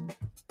trust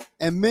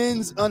and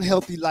men's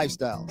unhealthy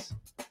lifestyles.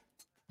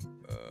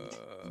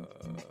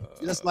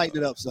 Let's lighten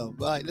it up some.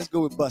 All right, let's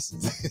go with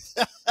busing.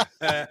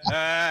 All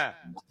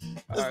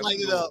All right, light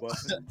we it go up. with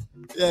Bustin'.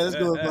 Yeah, let's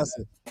go with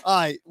Bustin'. All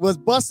right, was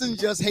Bustin'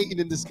 just hating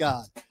in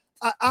disguise?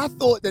 I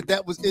thought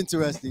that was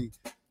interesting.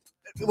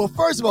 Well,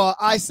 first of all,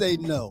 I say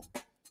no,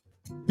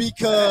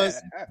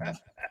 because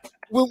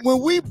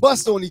when we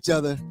bust on each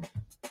other,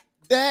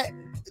 that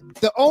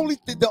the only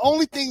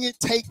thing it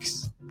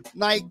takes,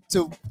 Nike,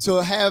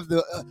 to have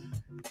the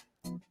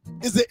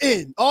is the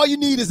end. All you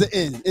need is the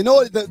end. In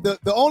order,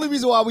 the only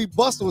reason why we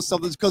bust on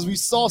something is because we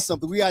saw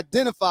something. We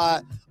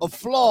identified a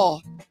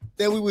flaw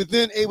that we were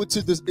then able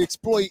to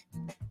exploit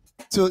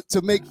to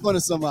make fun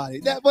of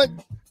somebody. But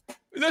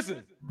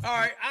listen, all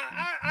right,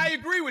 I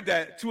agree with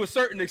that to a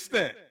certain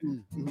extent,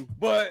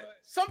 but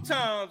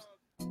sometimes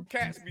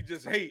cats be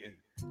just hating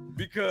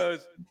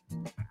because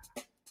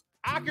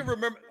I can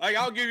remember. Like,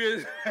 I'll give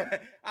you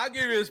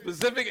a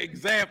specific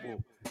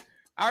example.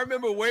 I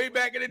remember way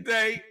back in the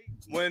day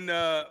when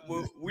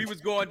we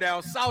was going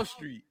down South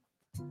Street,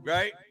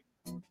 right?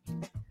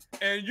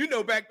 And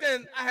back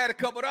then I had a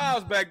couple of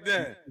dollars back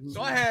then,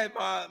 so I had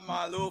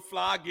my little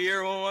fly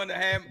gear on.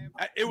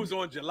 It was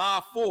on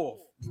July 4th.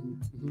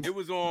 It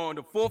was on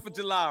the 4th of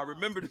July.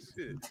 Remember this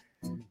shit?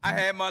 I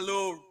had my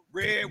little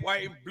red,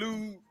 white, and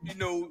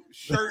blue,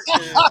 shirt.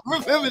 And, I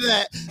remember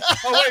that.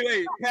 Oh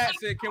wait. Pat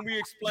said, "Can we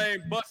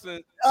explain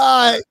busting?"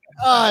 All right.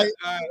 Yeah,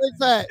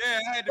 I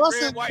had the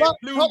Bustin', red, white, and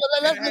blue.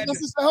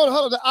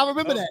 Hold on. I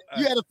remember that.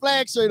 You had a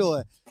flag shirt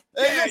on.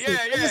 Yeah.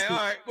 All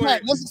right, go Pat,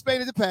 ahead. let's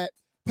explain it to Pat.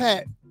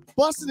 Pat,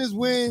 busting is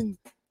when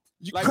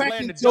you Like cracking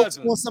playing the jokes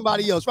dozens. on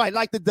somebody else, right?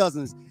 Like the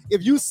dozens.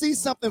 If you see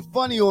something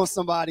funny on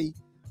somebody,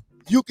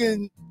 you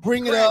can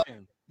bring it up.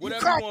 Cracking,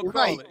 whatever Crack you want to it,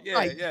 call right, it. Yeah,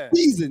 right. yeah.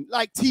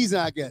 Teasing,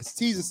 I guess.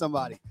 Teasing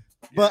somebody.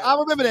 But Yeah. I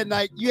remember that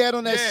night you had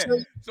on that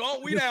shirt.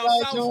 So we the down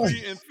flag South on.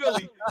 Street in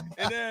Philly,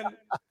 and then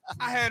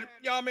I had,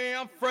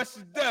 I'm fresh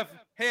as death,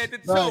 head to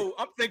toe. Right,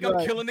 I'm thinking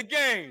right. I'm killing the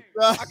game.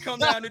 Right. I come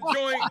down the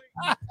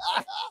joint.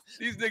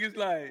 These niggas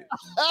like,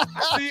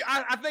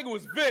 I think it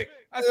was Vic.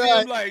 I see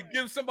him like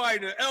give somebody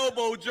the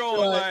elbow joint,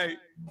 Right. like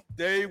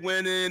they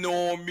went in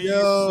on me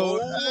Yo.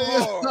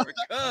 so hard,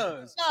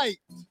 cuz.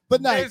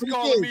 But They night. was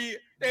calling me.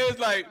 They was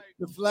like,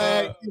 the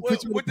flag. You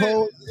put you in what the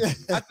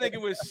pose. I think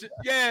it was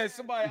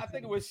somebody. I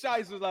think it was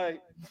Shice was like,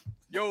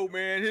 "Yo,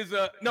 man,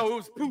 no, it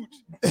was Pooch.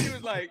 He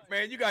was like,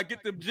 man, you gotta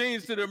get them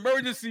jeans to the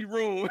emergency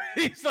room."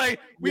 He's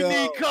like, "We Yo.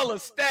 need color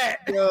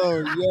stat."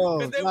 Yo,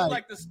 Because they night. was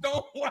like the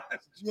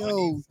Stonewatch.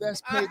 Yo, that's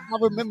crazy. I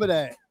remember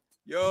that.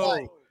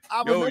 Yo,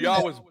 I remember y'all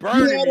that. was You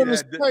burning had me on the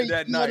that straight, you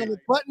had night. on the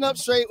button-up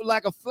straight with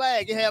like a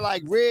flag. It had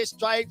like red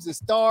stripes and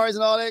stars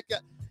and all that.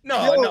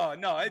 No, Yo.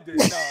 no, it did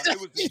not. It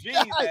was the jeans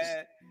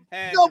that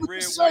had No, the but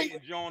red, the white, shirt-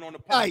 and John on the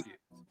Right. pocket.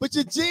 But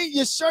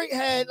your shirt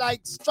had like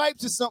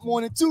stripes or something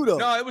on it too, though.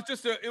 No, it was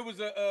just a blue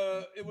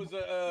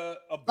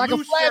Like a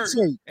flag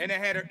shirt. and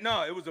it had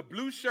it was a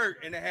blue shirt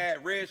and it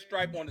had red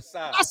stripe on the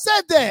side. I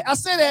said that. I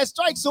said it had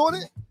stripes on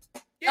it.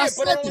 Yeah, I but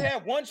said it only that.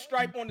 had one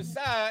stripe on the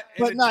side,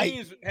 and But the Nike,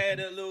 jeans had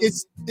a little.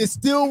 It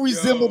still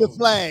resembled the Yo.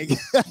 flag.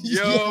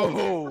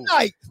 Yo,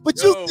 Nike, but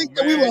yo, you think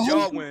that we man, were y'all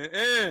hating? went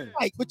in.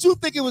 Nike, but you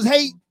think it was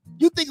hate?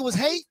 You think it was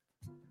hate?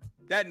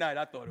 That night,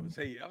 I thought it was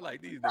hate. I'm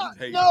like, these niggas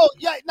hate. No,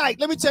 yeah, Nike.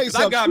 Let me tell you 'Cause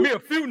I something. got me a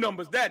few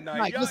numbers that night.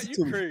 Nike, Y'all, listen you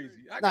to me. crazy.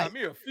 I Nike, got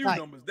me a few Nike,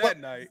 numbers but that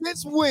night.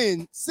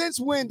 Since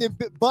when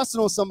did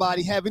busting on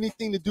somebody have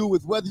anything to do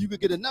with whether you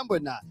could get a number or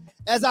not?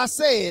 As I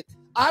said,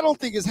 I don't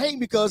think it's hate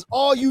because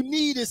all you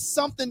need is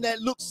something that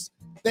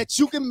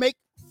you can make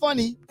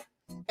funny,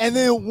 and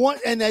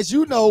then as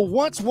you know,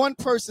 once one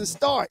person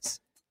starts,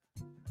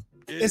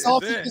 it's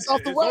off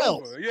the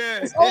rails. Over. Yeah,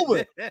 It's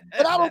over.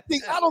 But I don't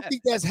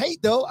think that's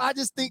hate though. I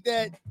just think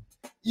that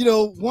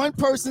one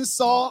person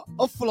saw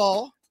a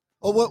flaw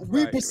or what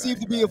we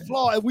perceived to be a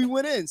flaw, and we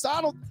went in.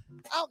 So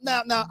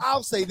now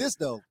I'll say this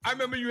though. I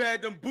remember you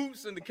had them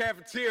boots in the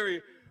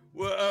cafeteria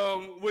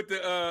with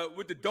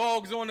the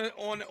dogs on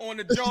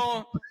the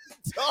jaw.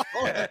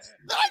 I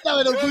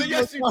know them boots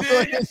Yes, you was-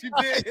 did. Yes, you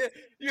did.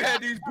 You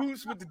had these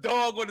boots with the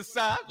dog on the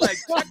side. I'm like,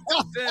 check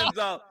these Timbs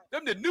out.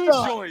 Them the new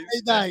No, joints.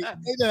 Hey, Nike. Hey,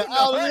 Them the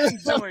hunting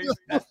joints.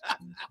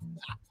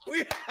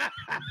 we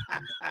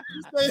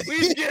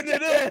getting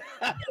it in.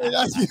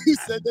 You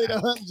said they the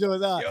hunting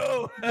joints out.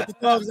 Yo. Put the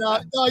dogs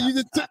out. No, you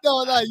just took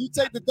you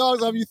take the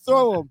dogs off. You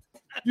throw them.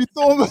 You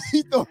throw them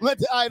at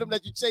the item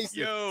that you chase.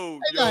 Yo,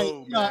 Hey, Nike,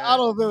 man. no, I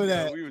don't remember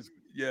that.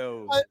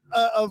 Yo.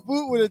 A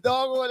boot with a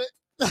dog on it.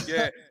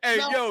 Yeah. Hey,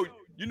 No. yo,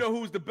 you know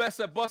who's the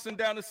best at busting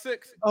down the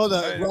 6? Hold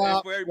up, And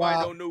Rob. for everybody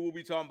Rob. don't know what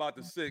we talking about,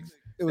 the 6.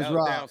 It was down,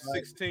 Rob. down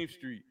Right? 16th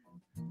Street.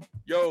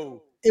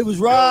 Yo. It was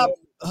Rob.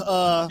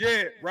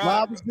 Yeah,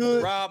 Rob was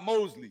good. Rob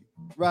Mosley.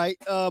 Right.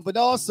 But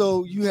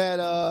also you had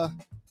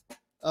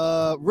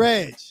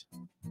Reg.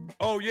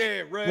 Oh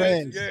yeah, Reg.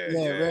 Reg.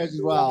 Yeah, Reg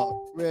is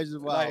wild. Reg is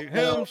wild. Like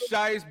him,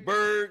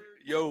 Scheisberg.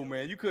 Yo,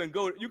 man, you couldn't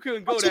go But you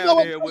down know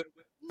what? there with.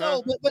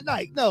 No, but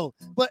Nike, no.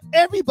 But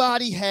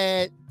everybody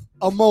had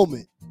a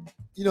moment.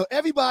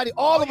 Everybody,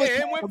 all of us it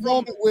had went a from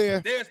moment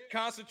where There's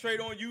concentrate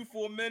on you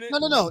for a minute.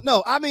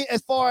 no. I mean,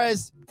 as far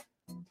as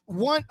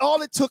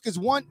all it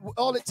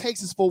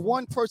takes is for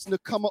one person to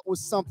come up with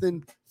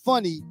something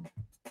funny,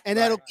 and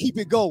that'll keep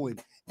it going.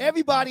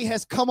 everybody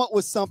has come up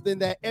with something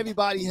that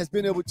everybody has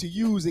been able to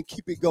use and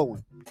keep it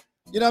going.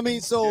 You know what I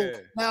mean? So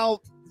now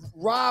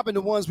Rob and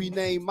the ones we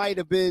named might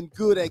have been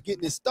good at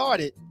getting it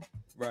started.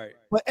 Right.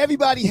 But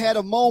everybody had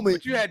a moment.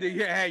 But you had to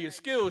have your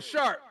skills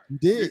sharp. You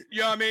did.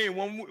 You know what I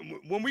mean?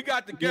 When we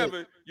got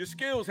together, your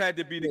skills had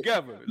to be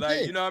together.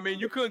 Like, you know what I mean?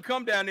 You couldn't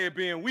come down there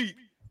being weak.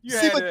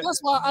 That's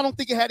why I don't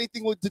think it had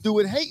anything to do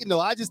with hating, though.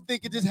 I just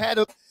think it just had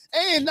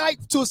and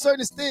like to a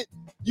certain extent,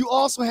 you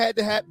also had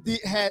to have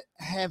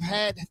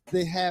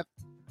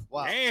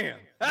wow. Damn.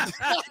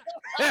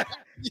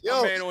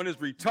 Yo. Man on his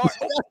retard.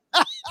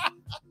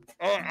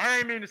 Oh, I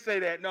ain't mean to say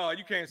that. No,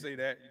 you can't say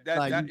that.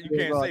 You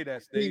can't say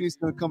that, Steve. He's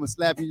gonna come and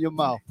slap you in your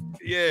mouth.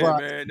 Yeah,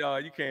 right. Man. No,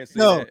 you can't say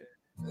that.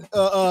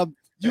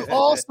 You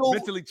also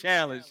mentally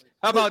challenged.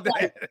 How about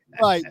that?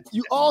 Right.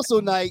 You also,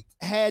 Nike,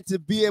 had to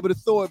be able to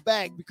throw it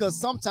back because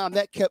sometimes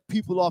that kept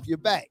people off your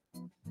back.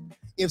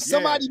 If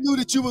somebody knew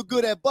that you were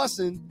good at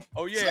busting,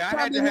 I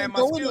had to have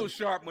my skills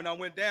sharp when I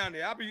went down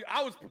there.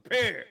 I was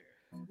prepared.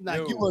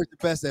 Like you weren't the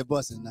best at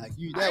busting. Like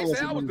I didn't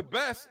say I was the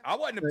best. I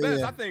wasn't the best.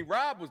 Yeah. I think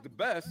Rob was the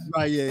best.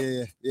 Right?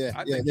 Yeah.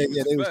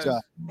 They was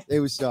sharp. They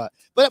was sharp.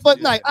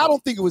 But Nike, I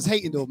don't think it was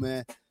hating though,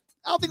 man.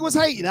 I don't think it was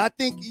hating. I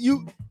think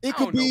it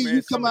could be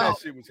you come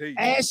out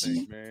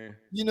ashy, man.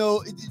 You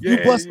know,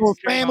 you bust on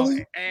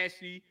family.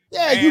 Ashy.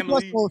 Yeah, family. You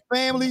bust on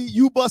family.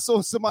 You bust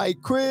on somebody's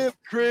crib.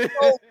 Yo,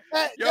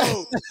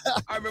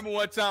 I remember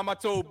one time I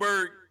told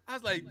Berg, I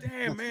was like,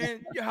 damn,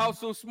 man, your house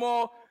so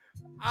small.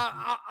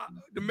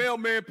 The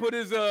mailman put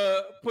his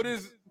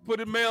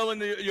mail in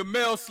your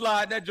mail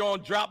slide. That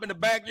joint drop in the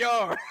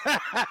backyard.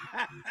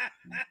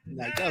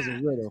 Like, that was a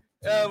riddle.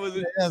 That was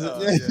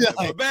it.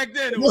 But back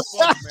then it was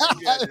fun,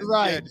 man.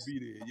 Right. Had to be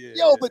there. Yeah.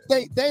 Yo, but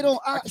they don't.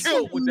 I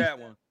killed with that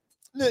one.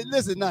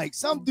 Listen, Nike.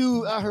 Some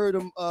dude I heard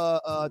him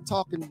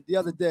talking the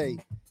other day,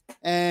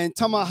 and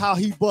talking about how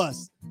he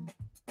busts.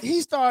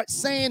 He started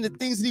saying the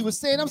things that he was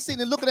saying. I'm sitting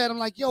there looking at him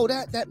like, yo,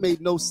 that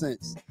made no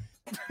sense,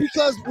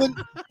 because when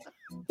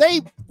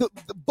the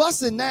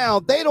busting now,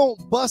 they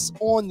don't bust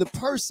on the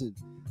person.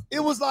 It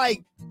was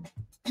like,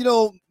 you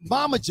know,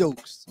 mama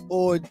jokes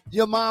or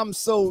your mom,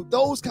 so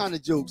those kind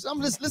of jokes.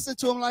 I'm just listening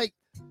to him like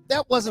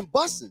that wasn't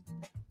busting.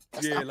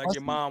 That's like busting.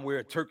 Your mom wear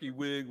a turkey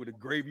wig with a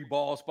gravy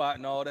ball spot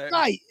and all that.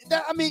 Right.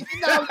 You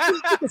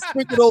can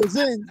sprinkle those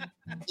in.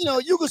 You know,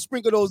 you could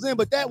sprinkle those in,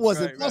 but that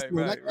wasn't busting.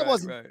 That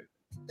wasn't.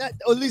 That,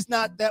 or at least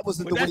not. That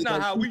wasn't the way. That's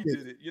not how we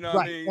did it. You know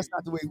what I mean? That's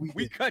not the way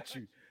we cut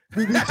you.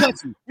 We cut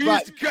you. We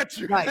used to cut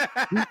you. Right.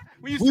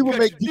 We would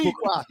make people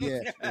cry. Yeah.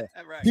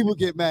 Right. People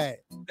get mad.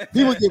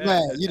 People get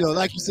mad. You know,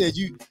 like you said,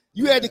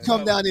 you had to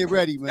come down there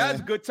ready, man. That's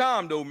a good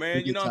time though,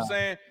 man. You know what I'm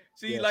saying?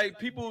 See, like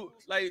people,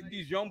 like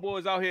these young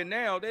boys out here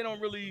now, they don't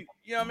really,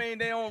 you know what I mean?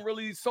 They don't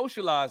really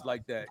socialize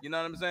like that. You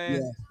know what I'm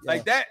saying?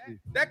 Like that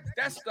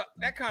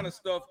kind of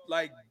stuff,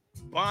 like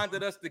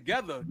bonded us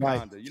together,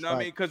 kinda. You know what I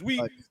mean? Because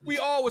we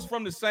all was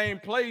from the same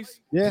place.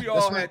 Yeah, we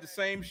all had the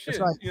same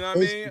shit. You know what I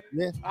mean?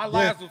 Yeah. Our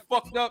lives was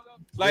fucked up.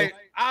 Like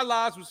our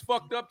lives was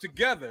fucked up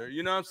together.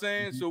 You know what I'm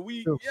saying? So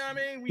you know what I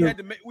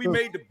mean? We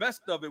made the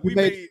best of it.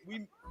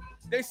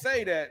 They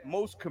say that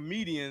most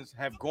comedians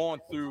have gone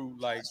through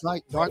like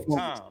dark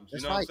times.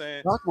 You know what I'm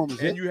saying? Dark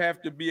moments, and you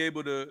have to be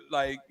able to,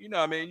 like, you know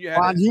what I mean? You have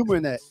find humor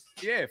in that.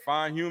 Yeah,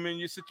 find humor in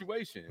your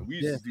situation. We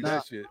used to do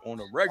that shit on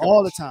a regular.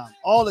 All the time.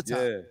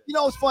 Yeah. You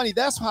know, it's funny.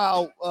 That's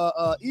how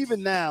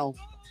even now,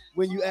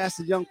 when you ask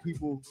the young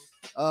people,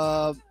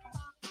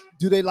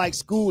 do they like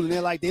school? And they're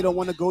like, they don't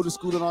want to go to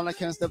school and all that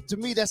kind of stuff. To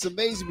me, that's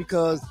amazing,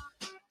 because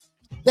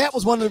that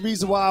was one of the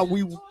reasons why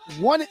we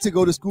wanted to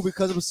go to school,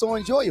 because it was so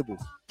enjoyable.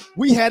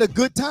 We had a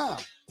good time.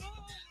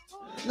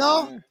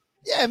 No?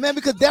 Yeah, man,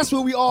 because that's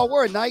where we all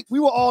were, Nike. We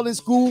were all in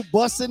school,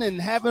 busting and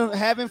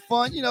having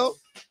fun, you know.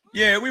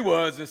 Yeah, we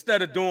was,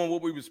 instead of doing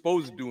what we were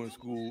supposed to do in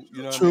school.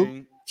 You know what I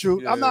mean?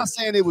 True. Yeah. I'm not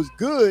saying it was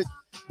good,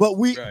 but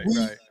we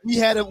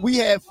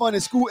had fun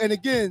in school. And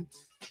again,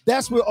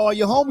 that's where all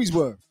your homies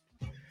were.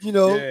 You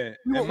know. Yeah.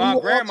 And my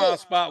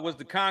grandma's spot was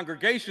the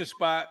congregation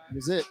spot. That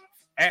was it.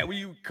 At when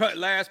you cut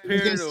last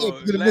period or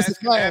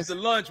last after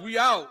lunch, we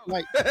out.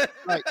 Right. Yeah.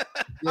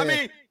 I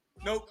mean,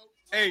 nope.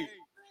 Hey,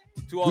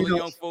 to all the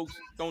young folks,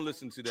 don't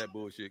listen to that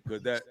bullshit,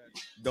 because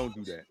don't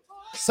do that.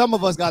 Some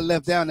of us got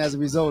left down as a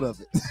result of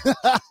it.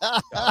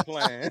 Stop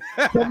playing.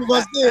 Some of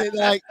us did.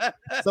 Like,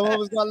 some of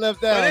us got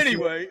left down. But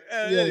anyway,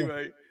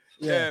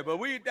 but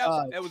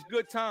that was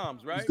good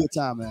times, right? It was good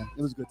time, man.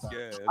 It was a good time.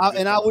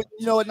 Yeah, I would,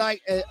 you know, at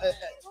night,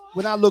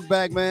 when I look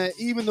back, man,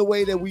 even the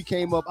way that we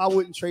came up, I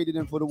wouldn't trade it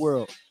in for the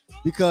world,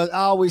 because I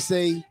always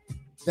say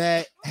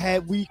that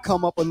had we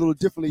come up a little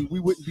differently, we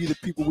wouldn't be the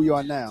people we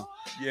are now.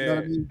 Yeah. You know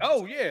what I mean?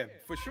 Oh yeah,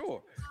 for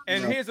sure.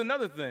 And here's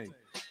another thing: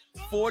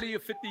 40 or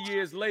 50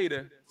 years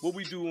later, what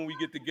we do when we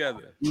get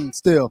together?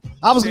 Still,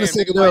 I was gonna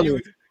say it earlier.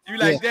 You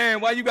like,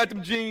 damn, why you got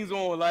them jeans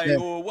on? Like,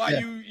 or why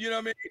you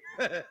know what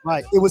I mean?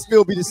 Right. It would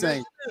still be the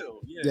same.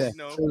 You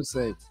know? Still the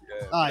same.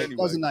 Yeah. All right. Anyway,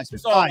 That was a nice one.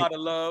 It's all out of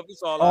love.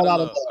 It's all out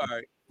of love.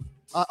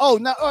 All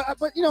right.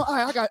 But you know,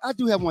 I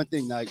do have one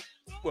thing, Nike.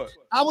 What?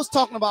 I was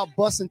talking about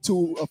busting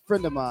to a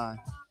friend of mine,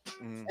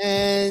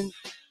 and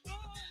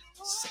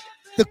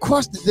the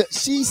question that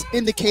she's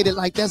indicated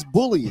like that's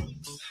bullying.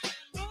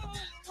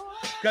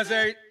 Because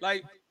I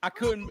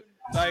couldn't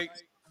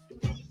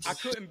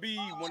be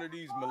one of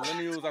these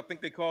millennials. I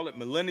think they call it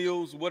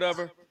millennials,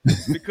 whatever,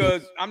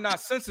 because I'm not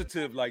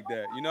sensitive like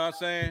that. You know what I'm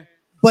saying?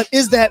 But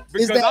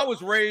because I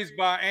was raised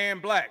by Ann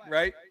Black,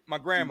 right? My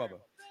grandmother.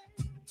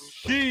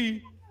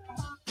 She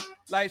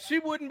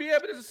wouldn't be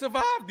able to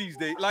survive these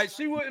days.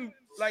 She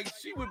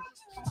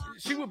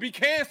would be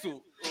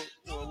canceled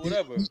or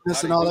whatever.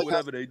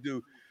 Whatever they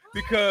do.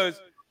 Because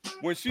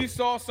when she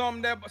saw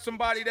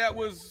somebody that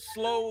was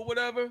slow or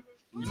whatever,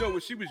 you know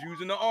what, she was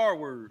using the R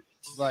word.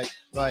 Right.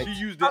 She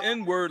used the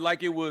N word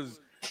like it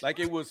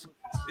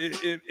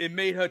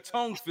made her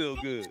tongue feel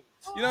good.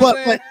 You know what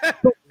I'm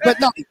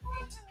saying?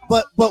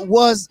 But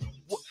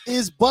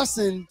is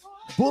busing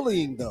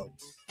bullying though?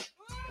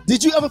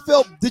 Did you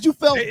feel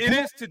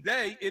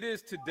it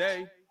is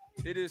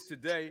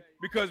today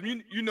because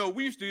you know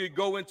we used to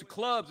go into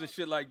clubs and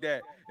shit like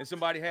that, and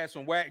somebody had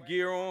some whack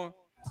gear on,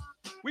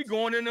 we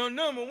going in on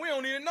them and we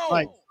don't even know.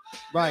 Right. You know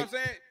what I'm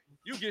saying?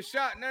 You get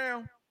shot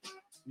now.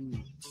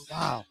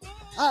 Wow.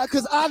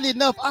 Because oddly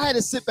enough, I had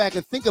to sit back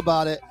and think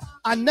about it.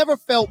 I never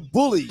felt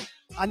bullied.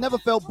 I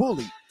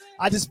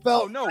just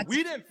felt. Oh no,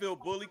 we didn't feel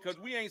bullied because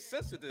we ain't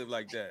sensitive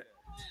like that.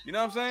 You know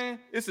what I'm saying?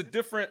 It's a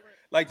different,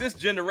 like, this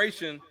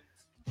generation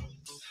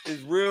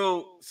is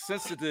real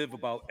sensitive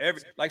about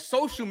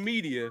social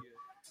media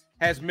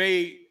has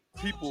made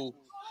people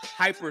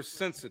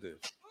hypersensitive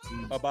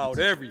about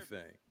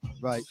everything.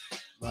 Right.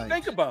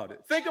 Think about it.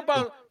 Think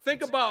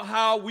about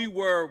how we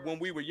were when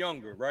we were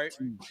younger, right?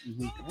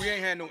 Mm-hmm. We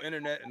ain't had no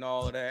internet and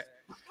all of that.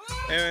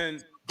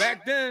 And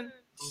back then,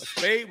 a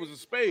spade was a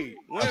spade.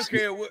 We don't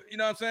care what, you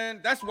know what I'm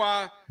saying? That's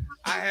why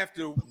I have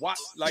to watch,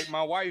 like,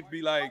 my wife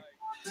be like,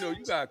 you know,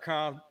 you gotta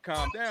calm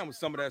down with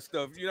some of that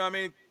stuff. You know what I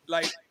mean?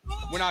 Like,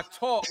 when I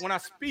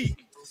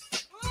speak,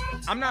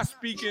 I'm not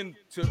speaking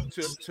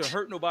to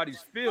hurt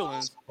nobody's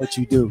feelings. But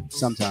you do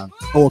sometimes,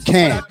 or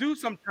can. But I do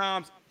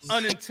sometimes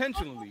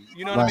unintentionally.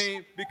 You know what I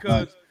mean?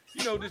 Because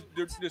you know,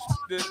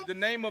 the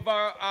name of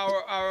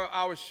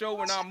our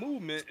show and our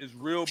movement is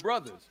Real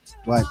Brothers.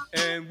 Right.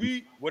 And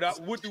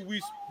what do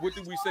we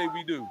say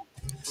we do?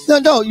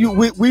 No.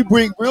 We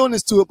bring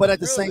realness to it, but at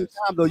the same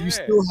time, though, you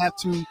still have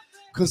to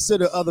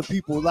consider other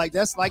people. Like,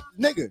 that's like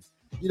nigga.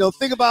 You know,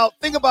 think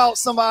about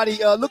somebody.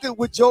 Look at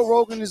what Joe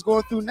Rogan is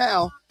going through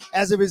now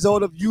as a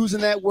result of using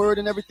that word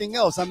and everything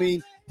else. I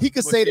mean, he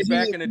could say that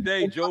back in the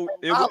day, Joe,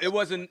 it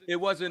wasn't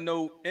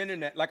no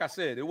internet. Like I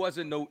said, it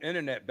wasn't no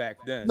internet back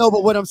then. No,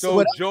 but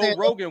Joe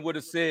Rogan would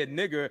have said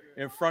nigger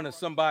in front of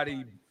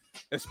somebody,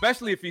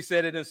 especially if he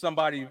said it in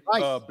somebody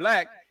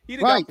black. He'd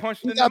have got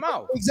punched in the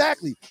mouth.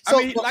 Exactly. So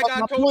I mean,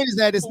 my point is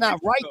that it's not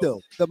right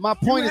though. My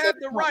point is that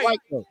it's not right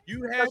though.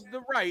 You have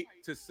the right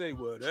to say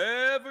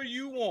whatever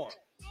you want,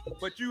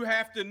 but you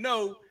have to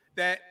know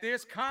that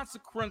there's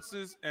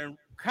consequences and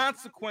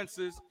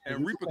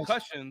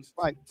repercussions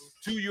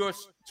to your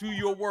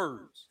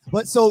words.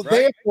 But so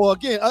therefore,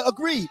 again,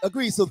 agree.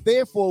 So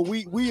therefore,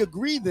 we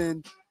agree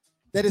then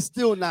that it's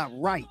still not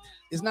right.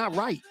 It's not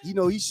right. You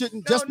know, he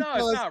shouldn't just. No,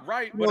 it's not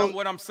right. But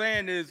what I'm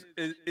saying is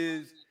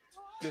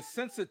the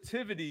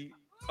sensitivity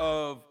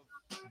of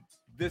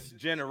this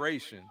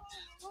generation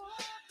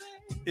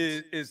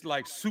is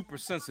like super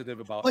sensitive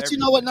about. But everything.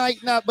 You know what,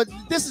 but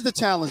this is the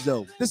challenge,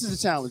 though. This is the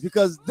challenge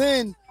because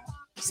then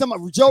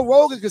Joe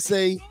Rogan could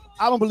say,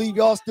 I don't believe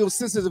y'all still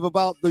sensitive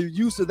about the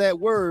use of that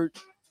word,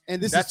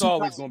 and that's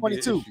always going to be an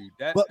issue.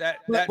 But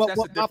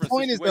my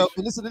point is though,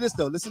 listen to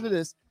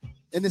this,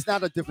 and it's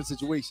not a different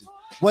situation.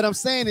 What I'm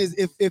saying is,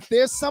 if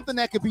there's something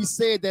that could be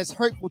said that's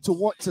hurtful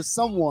to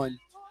someone,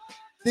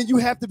 then you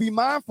have to be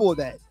mindful of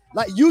that.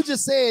 Like you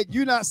just said,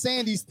 you're not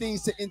saying these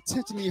things to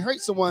intentionally hurt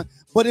someone,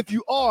 but if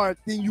you are,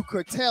 then you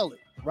curtail it,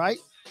 right?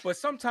 But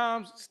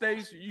sometimes,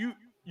 Stace,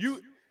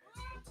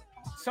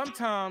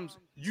 sometimes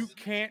you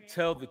can't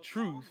tell the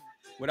truth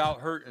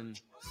without hurting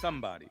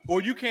somebody,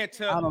 or you can't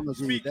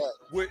speak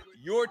what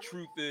your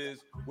truth is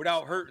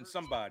without hurting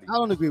somebody. I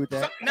don't agree with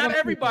that. Not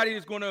everybody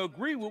is going to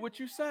agree with what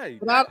you say.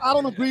 But I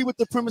don't agree with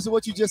the premise of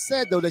what you just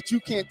said, though, that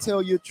you can't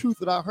tell your truth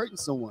without hurting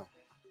someone.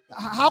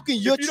 How can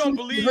your truth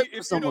be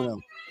hurting someone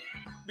else?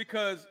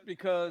 Because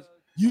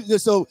you.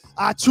 So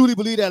I truly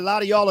believe that a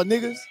lot of y'all are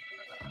niggas.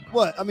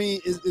 What I mean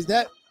is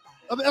that.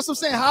 I mean, that's what I'm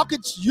saying. How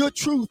could your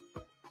truth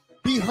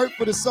be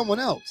hurtful to someone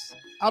else?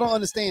 I don't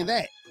understand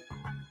that.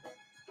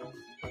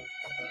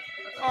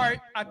 All right,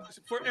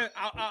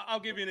 I'll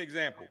give you an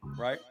example,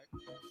 right?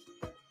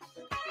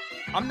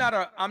 I'm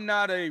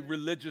not a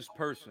religious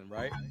person,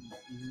 right?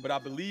 But I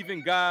believe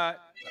in God.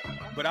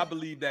 But I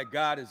believe that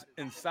God is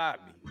inside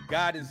me.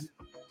 God is.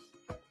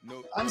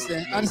 I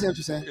understand what you're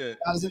saying. Yeah.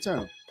 God is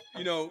internal.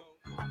 You know,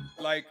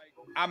 like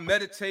I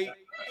meditate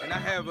and I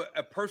have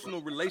a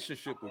personal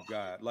relationship with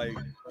God. Like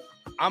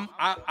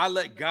I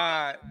let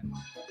God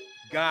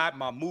guide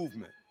my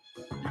movement.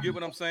 You get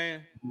what I'm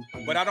saying?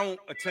 But I don't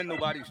attend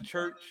nobody's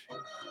church.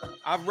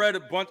 I've read a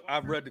bunch.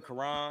 I've read the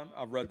Quran.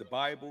 I've read the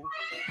Bible.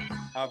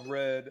 I've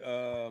read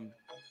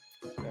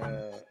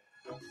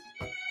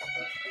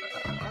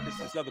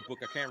this other book.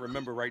 I can't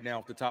remember right now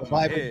off the top The of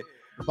my Bible? head.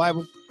 The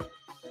Bible?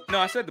 No,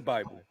 I said the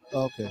Bible.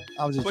 Okay,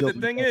 I was just But the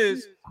joking.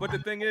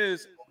 thing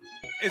is,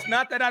 it's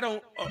not that I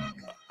don't.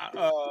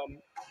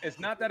 It's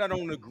not that I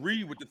don't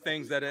agree with the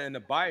things that are in the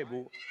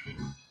Bible.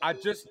 I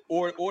just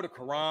or the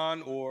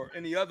Quran or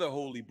any other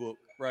holy book,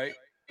 right?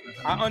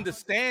 I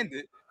understand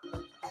it,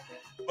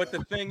 but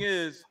the thing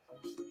is,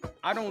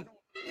 I don't.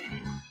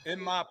 In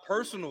my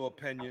personal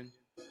opinion,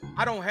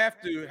 I don't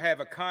have to have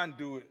a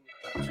conduit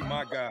to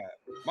my God.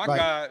 My Right.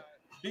 God,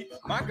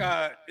 my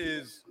God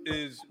is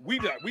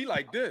we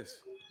like this.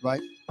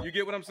 Right. You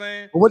get what I'm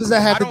saying? But what does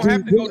that have I to don't do?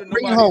 have to Bring, go to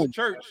bring it nobody's home.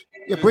 church.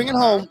 Yeah, bring it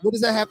home. What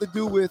does that have to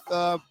do with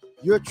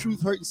your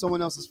truth hurting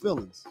someone else's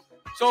feelings?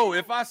 So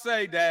if I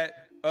say that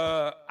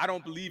I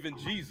don't believe in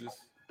Jesus,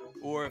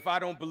 or if I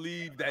don't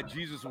believe that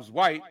Jesus was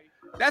white,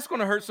 that's going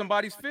to hurt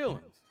somebody's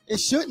feelings. It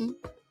shouldn't.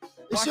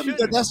 It Why shouldn't.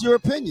 shouldn't? That's your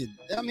opinion.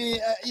 I mean,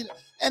 you know,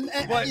 and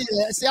But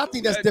yeah, see, I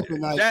think that's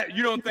different. Like, that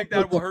you don't think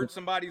That's that will different. hurt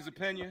somebody's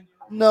opinion?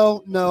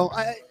 no.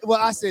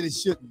 I said it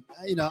shouldn't.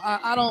 You know,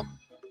 I don't.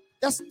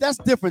 That's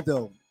different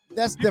though.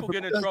 That's People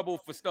different. get in trouble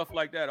for stuff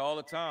like that all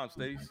the time,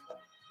 Stace.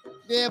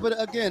 Yeah, but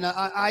again,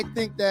 I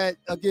think that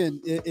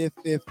again,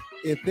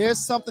 if there's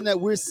something that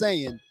we're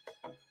saying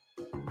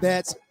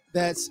that's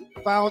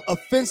found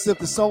offensive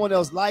to someone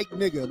else, like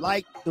nigga,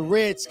 like the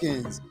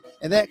Redskins,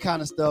 and that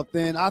kind of stuff,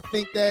 then I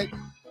think that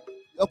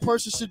a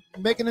person should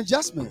make an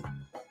adjustment.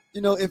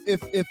 You know,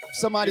 if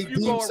somebody If you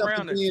go deems around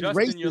something being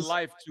adjusting your racist,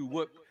 life to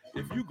what,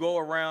 if you go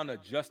around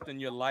adjusting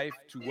your life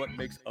to what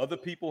makes other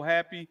people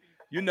happy,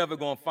 you're never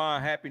gonna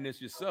find happiness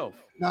yourself.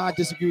 no, I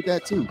disagree with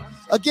that too.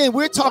 Again,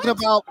 we're talking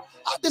about.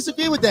 I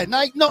disagree with that.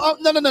 No.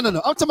 I'm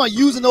talking about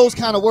using those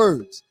kind of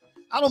words.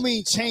 I don't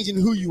mean changing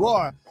who you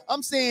are.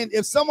 I'm saying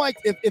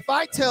if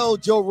I tell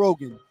Joe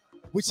Rogan,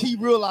 which he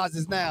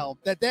realizes now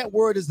that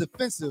word is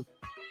offensive,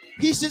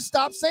 he should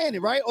stop saying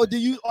it, right? Or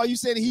are you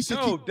saying that he should?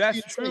 No, keep that's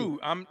saying it? true.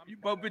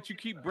 But you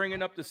keep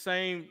bringing up the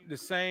same.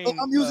 Oh,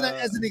 I'm using that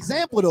as an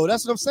example, though.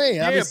 That's what I'm saying.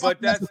 Yeah, I mean, but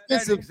something that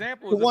offensive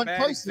example to is a one bad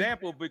person.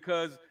 example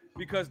because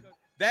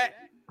that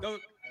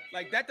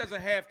that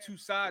doesn't have two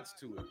sides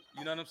to it.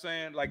 You know what I'm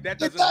saying? Like that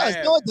It doesn't does.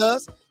 have. No, it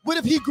does. What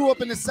if he grew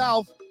up in the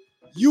South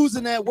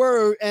using that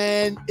word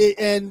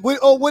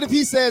what if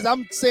he says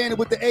I'm saying it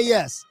with the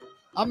AS?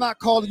 I'm not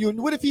calling you.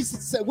 What if he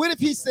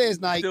says,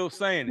 Nike? Still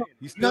saying it.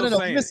 He's No. still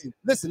saying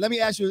Listen. Let me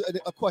ask you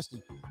a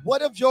question.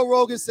 What if Joe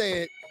Rogan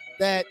said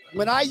that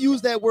when I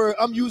use that word,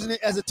 I'm using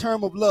it as a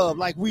term of love,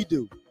 like we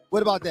do?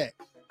 What about that? it.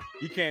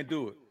 He can't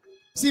do it.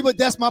 See, but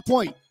that's my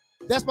point.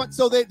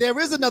 So there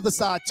is another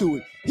side to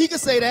it. He could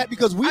say that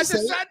because I just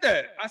said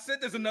that. I said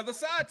there's another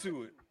side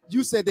to it.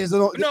 You said there's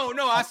No.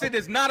 I said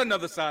there's not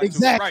another side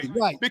Exactly, to it.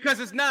 right. Because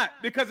it's not.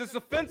 Because it's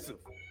offensive.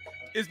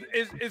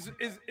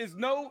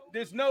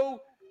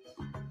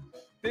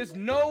 There's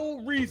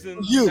no reason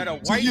that a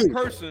white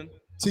person.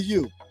 To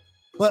you.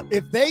 But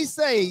if they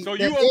say So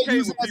that you they okay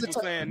use with it as a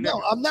people term- saying no,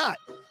 nigga? I'm not.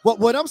 But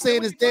what I'm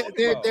saying What is you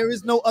talking about? there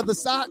is no other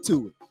side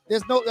to it.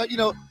 There's no,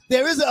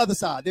 there is an other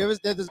side. There's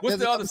What's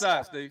the other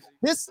side, Steve?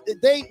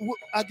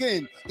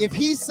 Again, if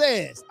he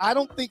says, I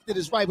don't think that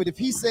it's right, but if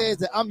he says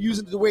that I'm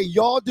using it the way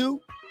y'all do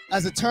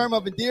as a term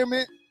of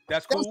endearment,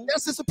 That's cool.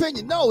 that's his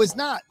opinion. No, it's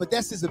not, but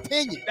that's his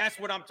opinion. That's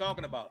what I'm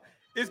talking about.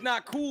 It's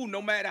not cool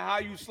no matter how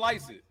you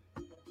slice it.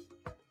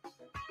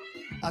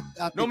 I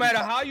No think matter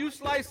how you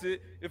slice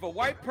it, if a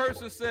white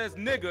person says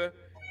nigga,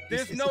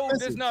 there's It's no,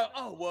 offensive.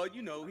 oh well, he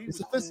It's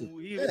was offensive. cool.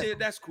 He Yeah. did,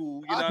 that's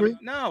cool. You I know agree. what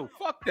I mean? No,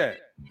 fuck that.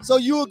 So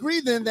you agree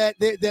then that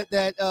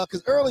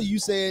because earlier you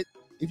said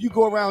if you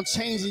go around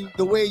changing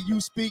the way you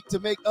speak to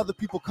make other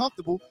people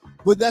comfortable,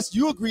 but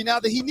you agree now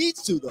that he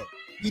needs to though.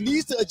 He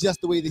needs to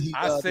adjust the way that he.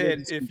 I the way said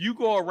he speaks. if you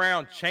go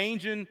around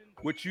changing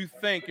what you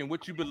think and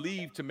what you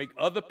believe to make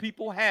other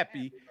people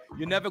happy,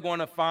 you're never going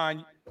to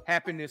find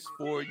happiness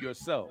for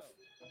yourself.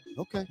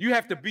 Okay. You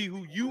have to be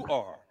who you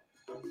are.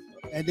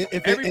 And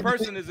if Every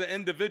person is an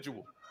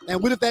individual.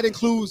 and what if that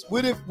includes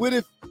what if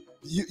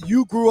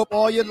you grew up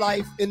all your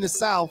life in the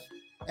South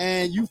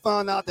and you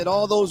found out that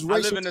all those I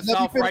racial live in the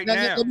South right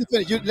now. Let me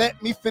finish.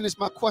 Let me finish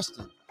my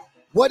question.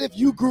 What if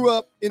you grew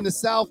up in the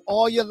South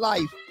all your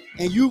life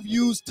and you've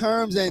used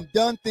terms and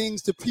done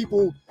things to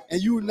people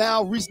and you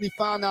now recently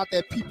found out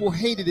that people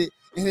hated it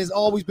and it has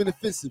always been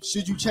offensive?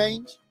 Should you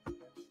change?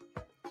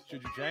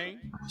 Should you change?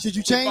 Should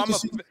you If change?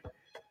 I'm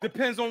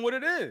depends on what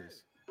it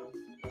is.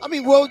 I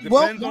mean, well,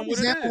 Depends on one what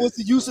it example is. was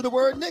the use of the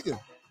word nigga.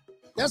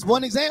 That's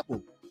one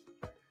example.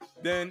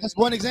 Then That's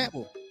one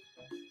example.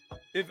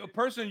 if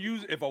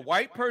a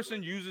white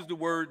person uses the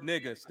word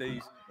nigga,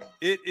 Stace,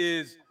 it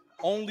is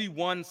only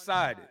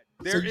one-sided.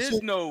 There you is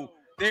should- no,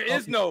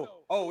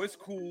 oh, it's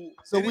cool.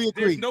 So we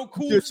agree. There's no You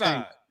cool should side.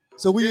 change.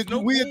 So we There's no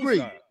we cool agree.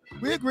 side.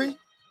 We agree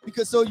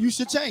because so you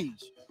should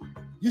change.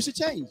 You should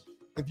change.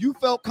 If you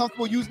felt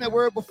comfortable using that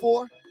word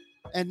before,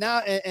 and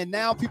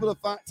now people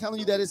are telling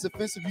you that it's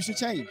offensive, you should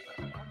change.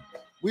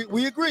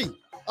 We agree.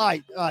 All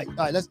right.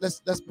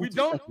 Let's. We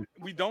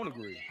don't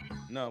agree.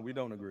 No, we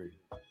don't agree.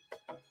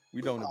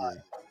 We don't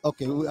agree.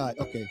 Okay. All right.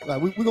 Okay. All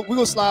right. We're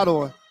gonna slide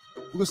on.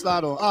 We're gonna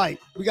slide on. All right.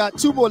 We got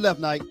two more left,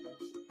 Nike.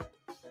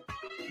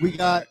 We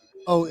got.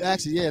 Oh,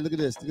 actually, yeah. Look at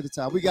this. Look at the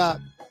time. We got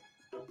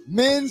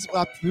men's.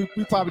 We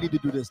probably need to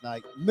do this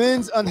night.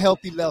 Men's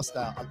unhealthy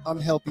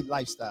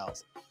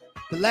lifestyles.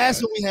 The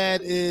last one we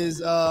had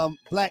is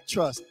Black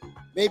Trust.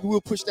 Maybe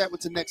we'll push that one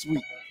to next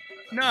week.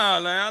 Nah,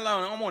 man,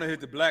 I want to hit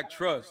the Black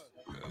Trust.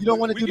 You don't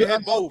want to do the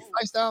hit both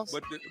lifestyles,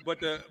 but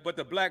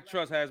the Black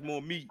Trust has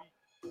more meat.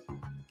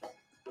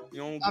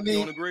 You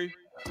don't agree?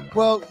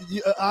 Well,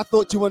 I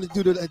thought you wanted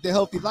to do the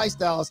healthy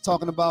lifestyles,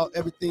 talking about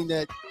everything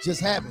that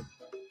just happened.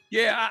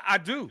 Yeah, I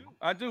do.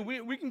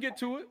 We can get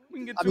to it.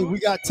 We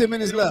got 10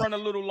 minutes left. Run a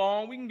little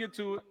long. We can get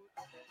to it.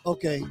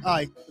 Okay. All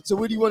right. So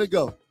where do you want to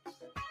go?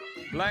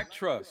 Black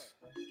Trust.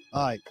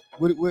 All right.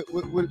 Where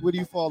do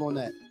you fall on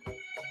that?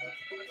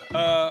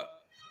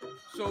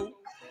 So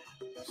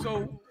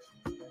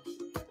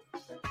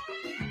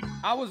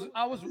I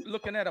was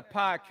looking at a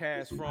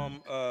podcast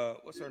from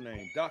what's her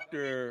name?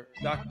 Dr.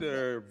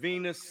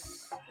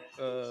 Venus.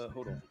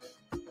 Hold on.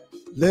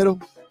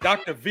 Little.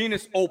 Dr.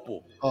 Venus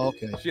Opal. Oh,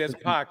 okay. She has a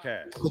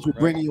podcast. Because you're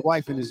bringing your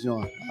wife in this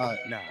joint. All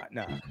right.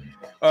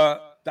 Nah.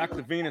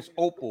 Dr. Venus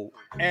Opal,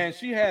 and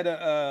she had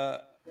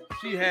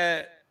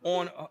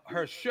on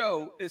her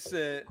show. It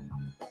said,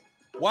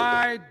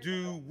 "Why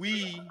do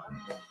we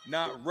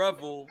not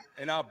revel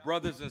in our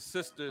brothers and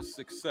sisters'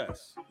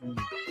 success?"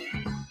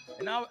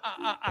 And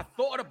I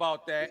thought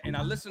about that, and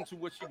I listened to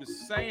what she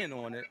was saying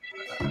on it,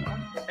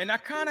 and I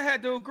kind of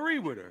had to agree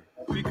with her,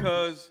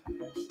 because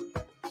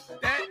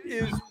that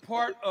is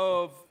part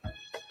of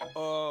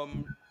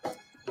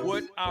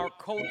what our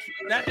culture.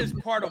 That is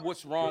part of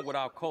what's wrong with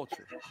our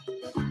culture.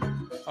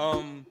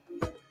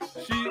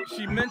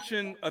 She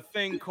mentioned a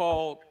thing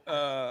called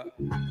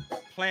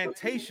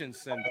plantation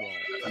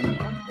syndrome,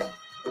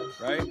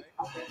 right?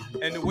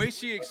 And the way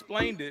she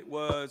explained it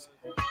was,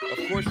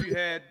 of course, you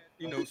had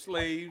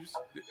slaves,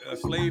 a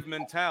slave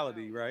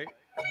mentality, right?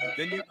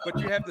 But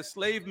you have the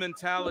slave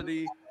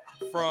mentality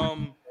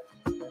from,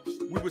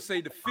 we would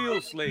say, the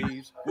field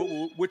slaves,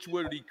 which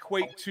would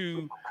equate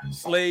to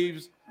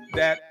slaves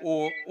that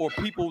or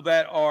people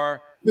that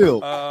are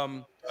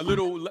a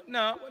little,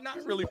 no,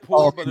 not really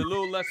poor, but a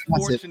little less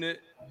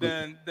fortunate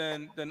than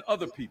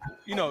other people,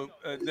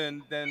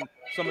 than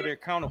some of their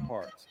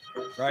counterparts,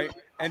 right?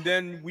 And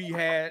then we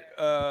had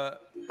the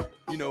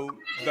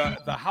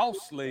house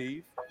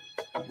slave,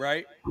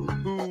 right,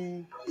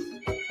 who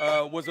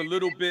was a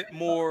little bit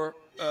more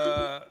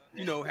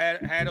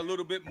had a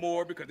little bit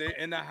more, because they're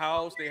in the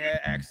house, they had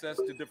access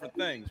to different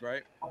things,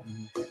 right?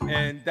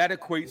 And that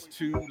equates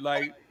to,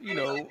 like,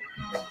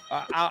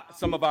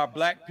 some of our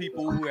black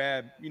people who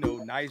have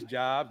nice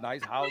jobs,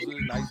 nice houses,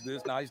 nice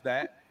this, nice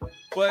that.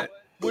 But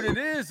what it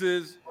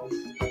is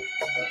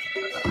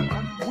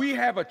we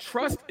have a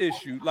trust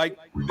issue, like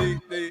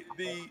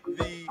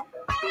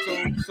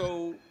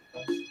so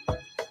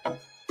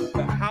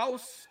the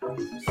house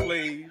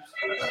slaves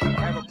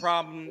have a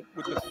problem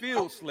with the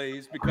field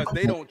slaves because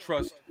they don't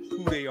trust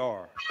who they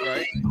are,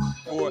 right?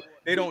 Or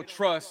they don't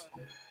trust.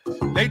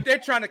 They're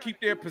trying to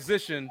keep their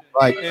position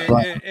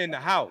in the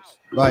house.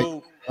 Right.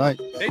 So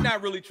they're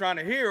not really trying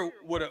to hear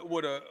what a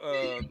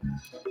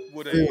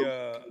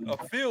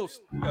field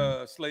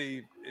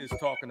slave is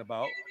talking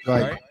about.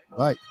 Right.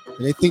 And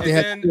they think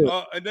and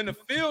then the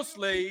field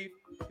slave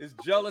is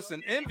jealous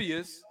and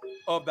envious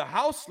of the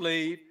house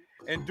slave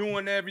and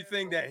doing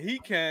everything that he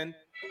can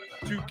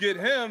to get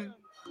him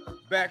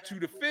back to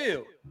the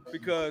field,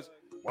 because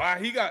why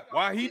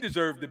he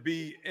deserved to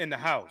be in the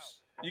house.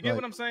 You get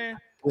what I'm saying?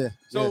 Yeah.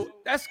 So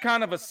that's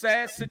kind of a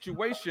sad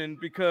situation,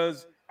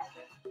 because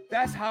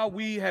that's how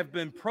we have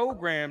been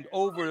programmed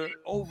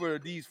over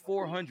these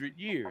 400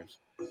 years.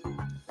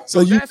 So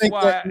you that's think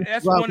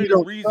that's one of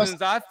the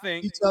reasons I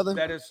think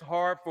that it's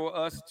hard for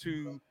us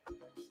to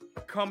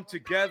come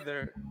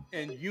together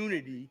in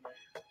unity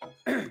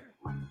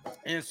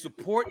and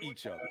support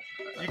each other.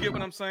 You get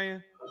what I'm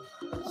saying?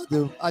 I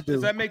do.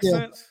 Does that make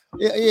sense?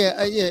 Yeah,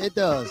 it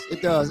does.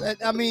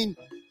 I mean,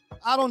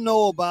 I don't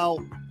know about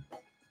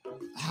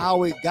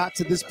how it got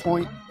to this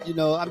point, and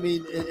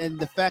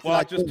the fact that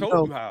I just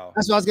told you how.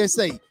 That's what I was gonna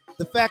say.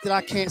 The fact that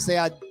I can't say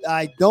I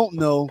don't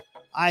know,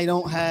 I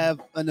don't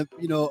have an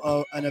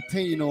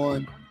opinion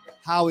on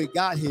how it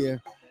got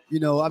here.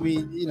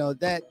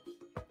 That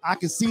I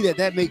can see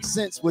that makes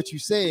sense what you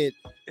said.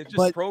 It's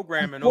just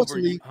programming over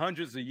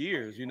hundreds of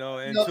years,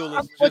 until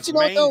it's just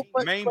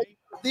main.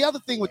 The other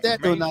thing with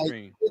that, though,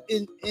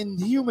 in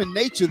human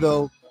nature,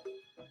 though,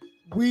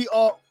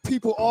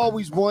 people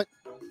always want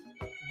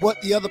what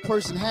the other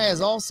person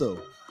has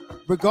also,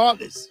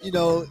 regardless,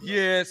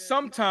 Yeah,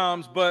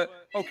 sometimes, but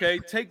okay,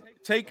 take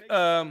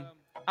I'm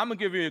gonna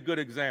give you a good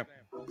example.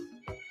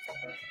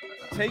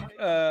 Take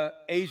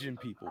Asian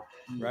people,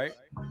 right?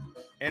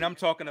 And I'm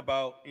talking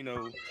about,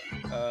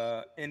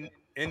 in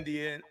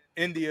India,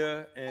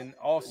 and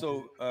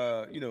also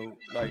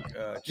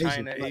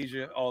China,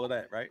 Asia, all of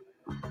that, right?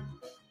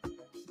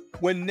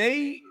 When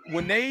they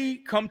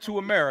come to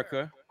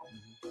America,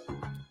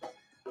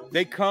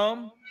 they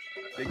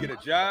get a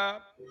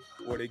job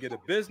or they get a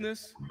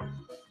business,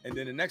 and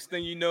then the next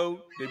thing you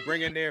know, they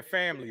bring in their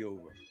family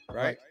over,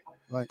 right?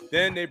 Right.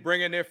 Then they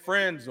bringing their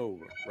friends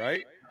over,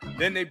 right?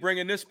 Then they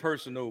bringing this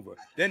person over.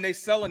 Then they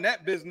selling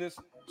that business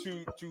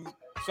to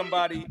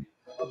somebody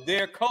of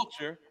their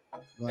culture,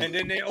 Right. and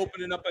then they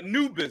opening up a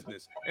new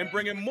business and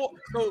bringing more.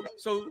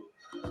 So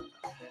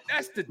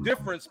that's the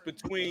difference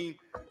between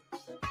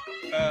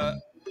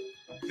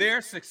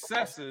their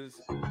successes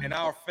and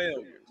our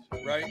failures,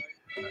 right?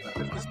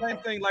 It's the same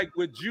thing like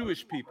with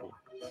Jewish people.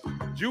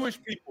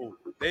 Jewish people,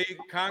 they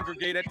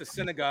congregate at the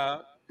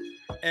synagogue,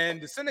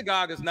 and the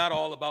synagogue is not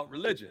all about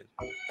religion.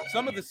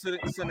 Some of the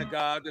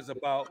synagogue is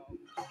about,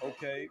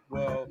 okay,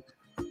 well,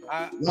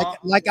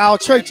 like our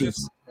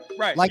churches,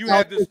 right? like you our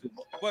have this, churches.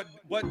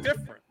 but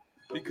different,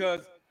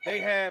 because they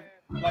have,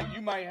 like,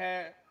 you might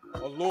have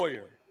a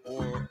lawyer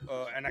or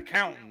an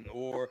accountant,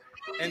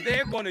 and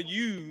they're going to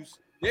use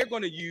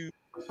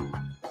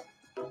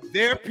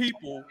their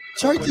people.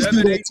 Churches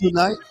do that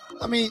tonight.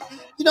 I mean,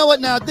 you know what?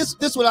 Now,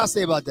 this what I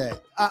say about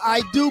that.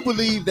 I do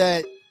believe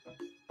that.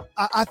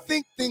 I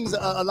think things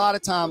a lot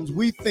of times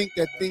we think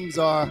that things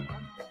are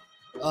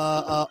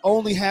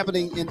only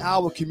happening in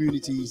our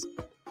communities,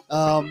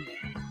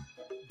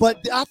 but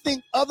I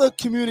think other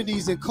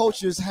communities and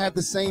cultures have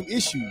the same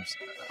issues.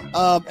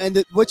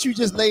 And what you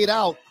just laid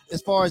out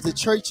as far as the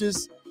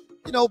churches,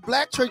 you know,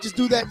 black churches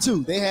do that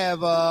too. They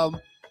have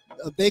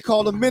they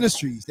call them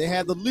ministries. They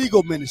have the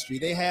legal ministry.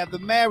 They have the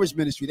marriage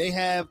ministry. They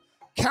have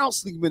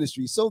counseling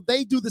ministry. So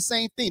they do the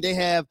same thing. They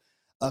have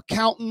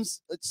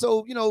accountants.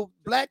 So, you know,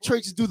 black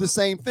churches do the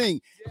same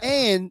thing.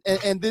 And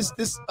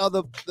this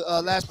other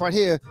last part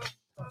here,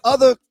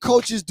 other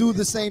coaches do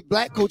the same.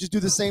 Black coaches do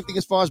the same thing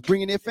as far as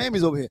bringing their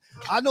families over here.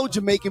 I know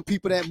Jamaican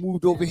people that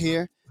moved over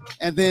here,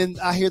 and then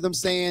I hear them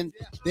saying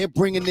they're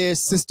bringing their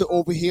sister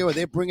over here, or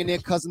they're bringing their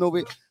cousin over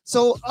here.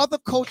 So other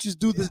coaches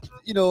do the,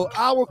 you know,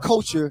 our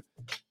culture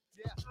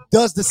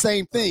does the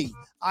same thing.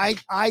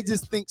 I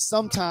just think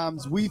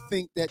sometimes we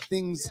think that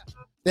things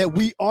that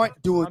we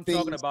aren't doing. I'm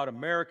talking about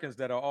Americans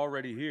that are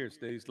already here.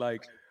 States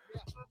like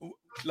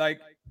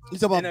you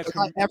talking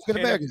about African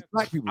Americans,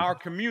 black people, our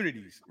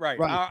communities, right?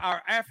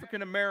 Our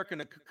African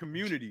American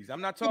communities. I'm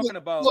not talking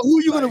about who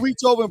are you going to reach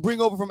over and bring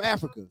over from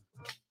Africa.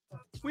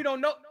 We don't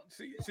know.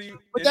 See,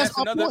 but that's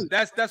another. Point.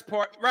 That's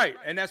part, right,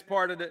 and that's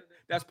part of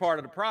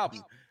the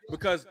problem,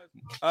 because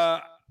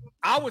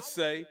I would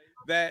say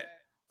that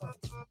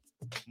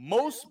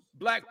most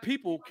black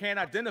people can't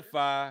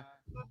identify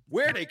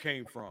where they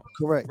came from.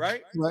 Correct.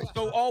 Right.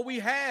 So all we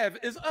have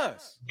is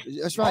us.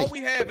 That's right. All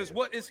we have is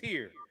what is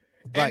here.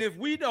 And if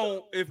we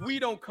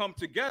don't come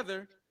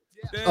together,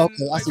 then okay,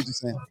 I see what you're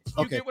saying.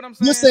 Okay, you get what I'm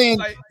saying? You're saying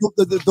like,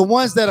 the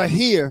ones that are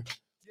here,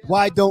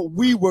 why don't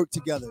we work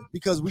together?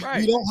 Because we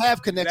don't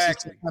have connections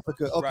to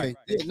Africa. Okay, right.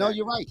 Yeah, no,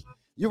 you're right.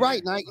 You're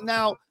right.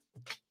 Now,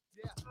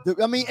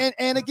 I mean,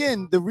 and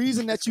again, the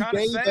reason that you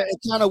gave that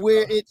kind of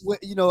where it,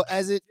 you know,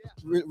 as it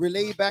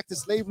relayed back to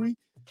slavery,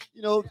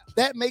 you know,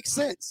 that makes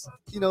sense.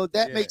 You know,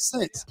 that makes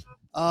sense.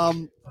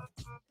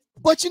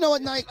 But you know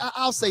what, Nike,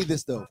 I'll say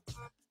this though.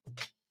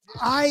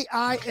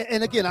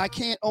 And again, I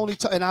can't only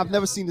talk, and I've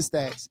never seen the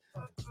stats,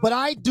 but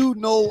I do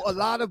know a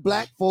lot of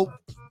black folk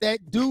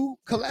that do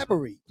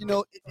collaborate. You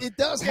know, it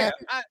does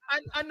happen.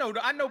 I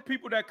know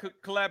people that could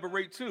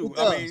collaborate too.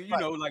 I mean, you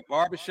know, like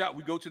barbershop.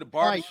 We go to the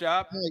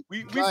barbershop.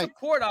 We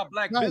support our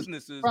black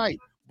businesses,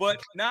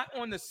 but not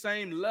on the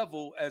same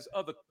level as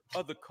other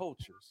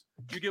cultures.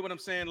 You get what I'm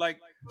saying? Like,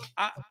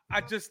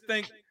 I just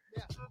think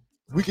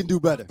we can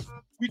do better.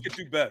 We could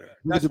do better.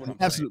 That's what I'm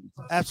absolutely,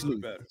 saying.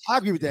 Absolutely. I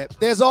agree with that.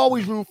 There's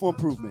always room for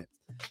improvement.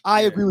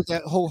 I agree with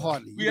that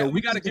wholeheartedly.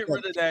 We got to get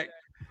rid of that,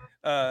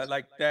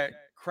 like that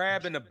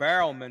crab in the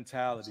barrel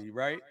mentality,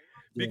 right?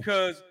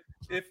 Because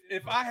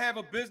if I have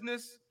a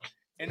business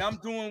and I'm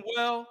doing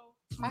well,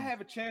 I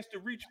have a chance to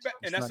reach back,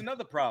 and that's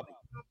another problem.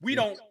 We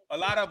don't. A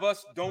lot of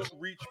us don't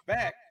reach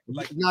back.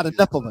 Like not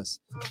enough of us.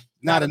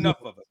 Not enough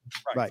of us.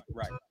 Right.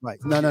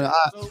 No.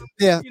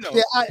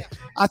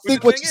 I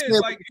think what you said.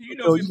 Like,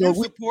 if you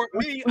support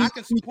me, I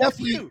can support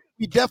you.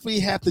 We definitely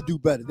have to do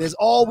better. There's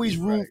always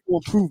room for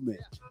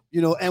improvement.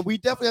 You know, and we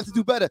definitely have to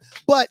do better.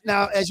 But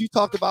now, as you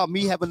talked about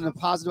me having a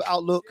positive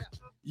outlook,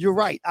 you're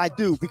right. I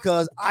do,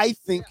 because I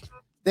think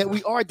that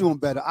we are doing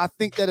better. I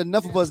think that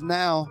enough of us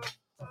now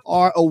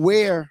are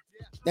aware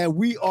that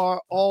we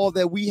are all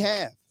that we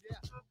have.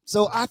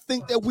 So I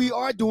think that we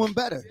are doing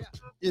better.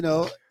 You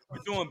know, we're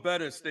doing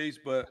better, Stace,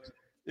 but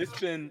it's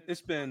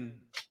been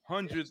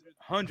hundreds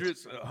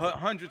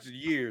of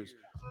years.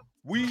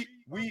 We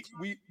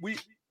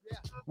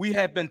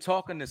have been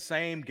talking the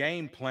same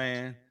game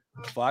plan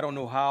for I don't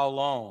know how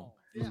long.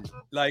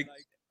 Like,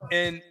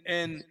 and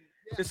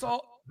it's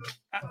all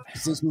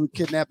since we were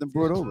kidnapped and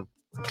brought over.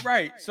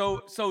 Right. So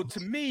to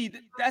me,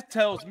 that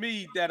tells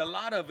me that a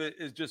lot of it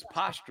is just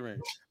posturing.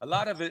 A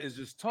lot of it is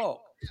just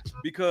talk.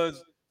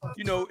 Because,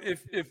 you know,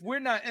 if we're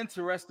not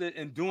interested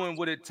in doing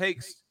what it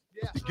takes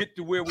to get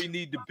to where we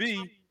need to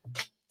be,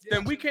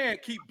 then we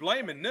can't keep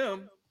blaming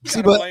them.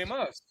 Blame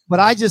us. But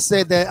I just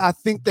said that I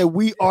think that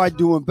we are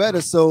doing better.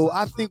 So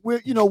I think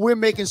we're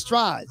making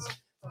strides.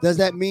 Does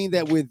that mean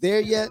that we're there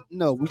yet?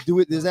 No, we do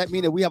it. Does that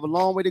mean that we have a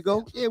long way to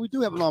go? Yeah, we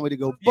do have a long way to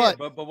go. Yeah,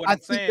 But what I I'm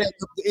think saying, that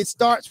it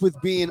starts with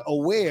being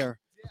aware,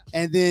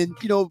 and then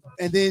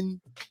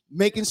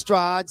making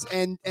strides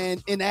and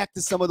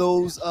enacting some of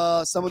those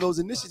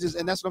initiatives.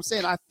 And that's what I'm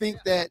saying. I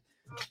think that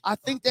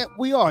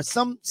we are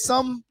some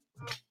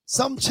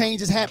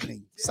change is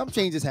happening. Some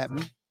change is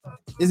happening.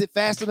 Is it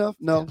fast enough?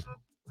 No,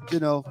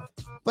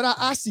 but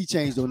I see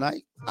change though,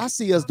 Night. I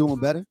see us doing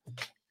better.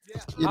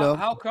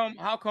 How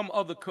come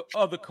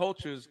other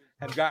cultures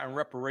have gotten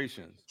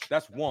reparations?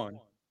 That's one.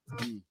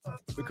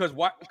 Because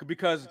why?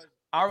 Because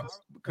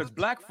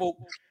black folk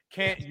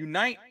can't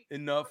unite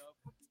enough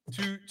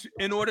to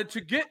in order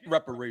to get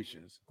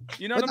reparations.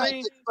 You know what I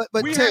mean?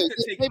 But we have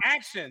to take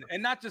action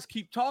and not just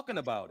keep talking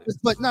about it.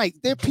 But Night,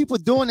 there are people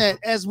doing that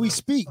as we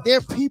speak. There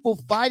are people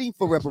fighting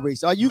for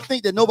reparations. Are you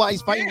think that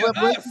nobody's fighting for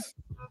reparations?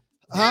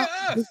 Huh?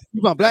 Yeah,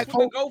 you want black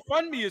folk? What the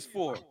GoFundMe is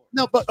for?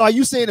 No, but are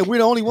you saying that we're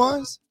the only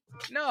ones?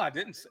 No, I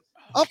didn't say.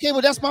 Okay,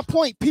 well, that's my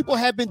point. People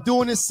have been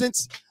doing this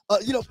since,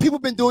 people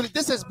have been doing it.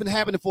 This has been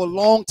happening for a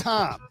long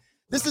time.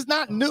 This is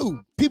not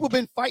new. People have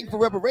been fighting for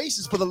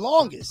reparations for the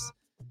longest.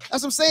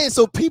 That's what I'm saying.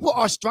 So people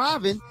are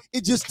striving.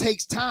 It just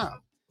takes time.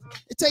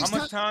 It takes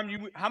time.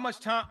 How much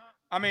time?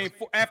 I mean,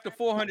 after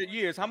 400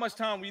 years, how much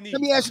time we need?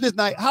 Let me ask you this,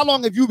 Night. How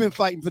long have you been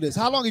fighting for this?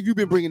 How long have you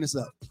been bringing this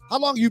up? How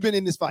long have you been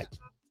in this fight?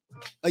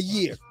 A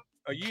year.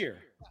 A year.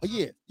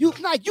 You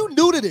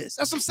new to this.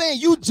 That's what I'm saying.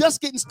 You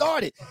just getting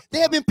started.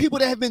 There have been people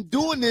that have been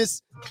doing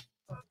this.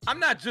 I'm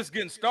not just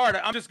getting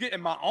started. I'm just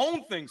getting my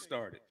own thing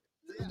started.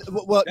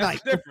 Well,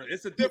 that's different.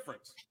 It's a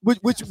difference.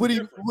 What do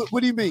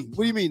you mean?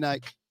 What do you mean,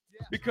 Nike?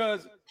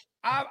 Because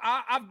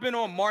I've been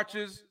on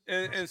marches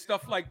and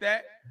stuff like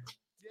that.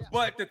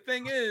 But the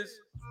thing is,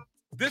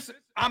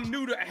 I'm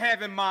new to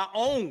having my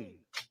own.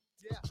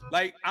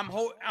 Like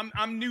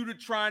I'm new to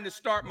trying to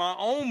start my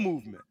own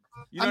movement.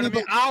 You know what I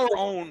mean? Our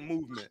own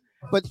movement.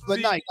 But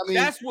See, Nike, I mean,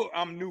 that's what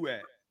I'm new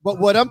at. But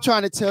what I'm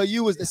trying to tell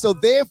you is that, so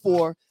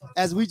therefore,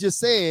 as we just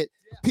said,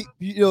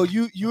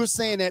 you're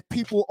saying that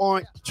people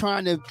aren't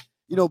trying to,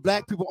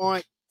 black people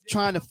aren't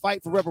trying to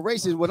fight for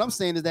reparations. What I'm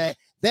saying is that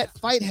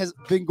fight has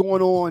been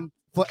going on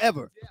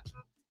forever.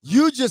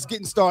 You just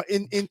getting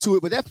started into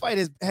it, but that fight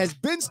has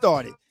been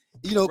started.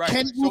 Right.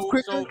 Can you move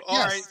quicker? So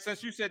all right,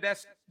 since you said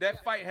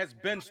that fight has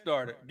been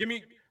started, give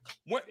me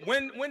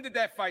when did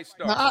that fight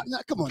start?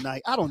 Come on,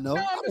 Nike. I don't know.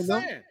 No, I don't know.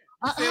 saying.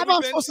 How am I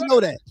supposed to know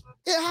that?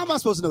 Yeah, how am I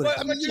supposed to know that?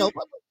 I mean,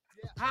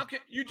 how can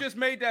you just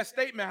made that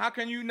statement? How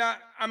can you not?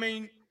 I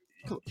mean,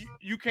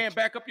 you can't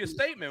back up your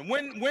statement.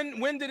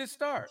 When did it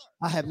start?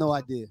 I have no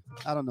idea.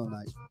 I don't know,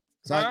 Nike.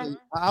 So huh?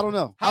 I don't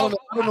know. I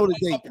don't know the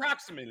date.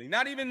 Approximately,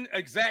 not even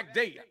exact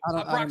date.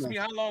 Approximately,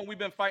 how long we've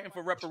been fighting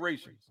for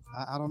reparations?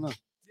 I don't know.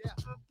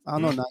 I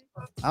don't know,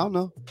 Nike. I don't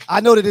know.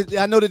 I know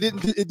that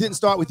it didn't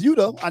start with you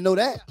though. I know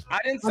that. I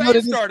didn't say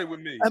it started with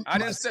me. I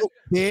didn't say.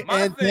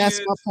 And that's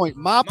my point.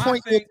 My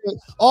point is,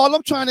 all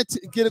I'm trying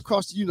to get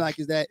across to you,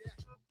 Nike, is that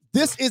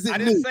this isn't new. I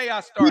didn't say I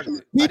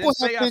started. People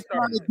have been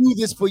trying to do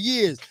this for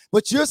years,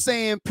 but you're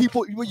saying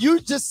people. You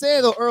just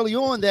said early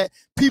on that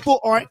people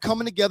aren't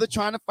coming together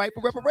trying to fight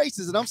for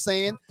reparations, and I'm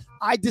saying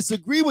I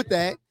disagree with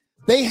that.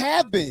 They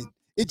have been.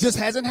 It just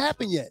hasn't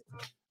happened yet.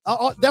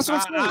 That's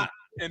what I'm saying.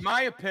 In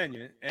my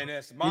opinion, and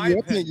it's my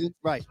opinion,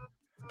 right?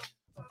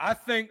 I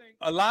think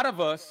a lot of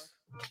us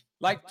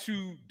like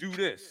to do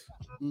this.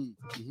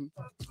 Mm-hmm.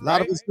 A lot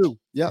of us do.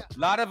 Yeah. A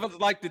lot of us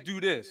like to do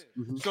this.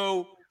 Mm-hmm.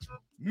 So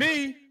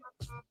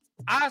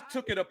I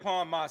took it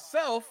upon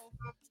myself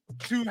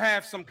to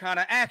have some kind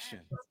of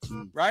action,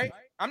 right?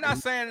 I'm not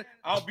saying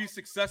I'll be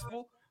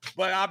successful,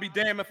 but I'll be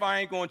damned if I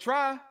ain't gonna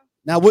try.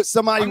 Now, what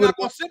somebody would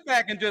sit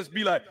back and just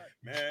be like,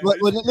 man.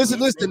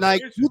 Listen,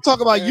 Nike. You talk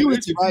about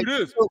unity, right?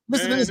 So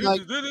listen to this,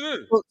 Nike.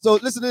 So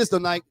listen to this, though,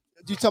 Nike.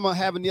 You talking about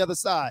having the other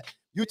side.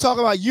 You talk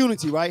about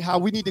unity, right? How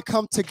we need to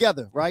come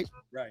together, right?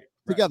 Right.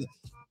 Together.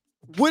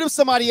 What if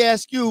somebody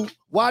asks you,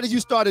 why did you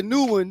start a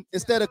new one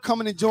instead of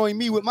coming and join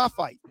me with my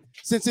fight?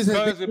 Since this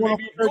has been going on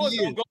for 30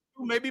 years.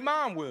 Maybe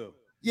mine will.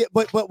 Yeah,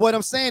 but what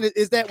I'm saying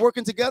is that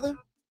working together?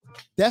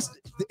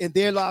 And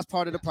there lies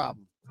part of the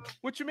problem.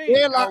 What you mean?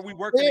 Are we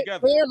working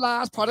together? There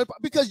lies part of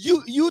because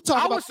you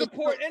talk about. I would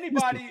support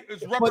anybody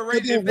who's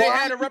reparations. If they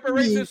had a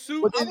reparations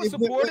suit, I would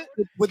support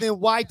it. But then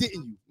why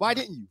didn't you? Why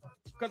didn't you?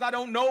 Because I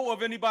don't know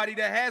of anybody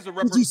that has a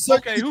reparations.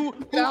 Okay,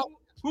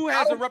 who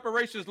has a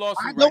reparations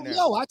lawsuit right now? I don't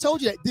know. I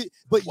told you that.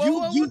 But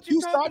you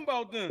talking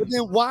about then? But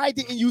then why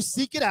didn't you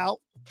seek it out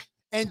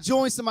and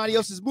join somebody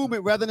else's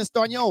movement rather than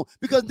starting your own?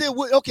 Because then,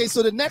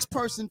 so the next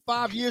person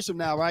 5 years from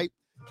now, right?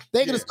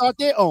 They're gonna start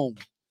their own.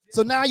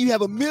 So now you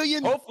have 1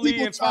 million.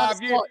 Hopefully in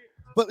 5 years.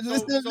 But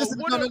listen. Let's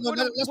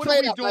play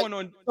it out.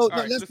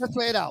 Let's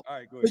play it out. All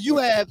right, go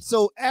ahead.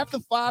 So after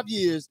 5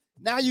 years,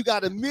 now you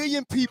got 1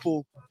 million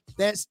people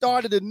that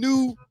started a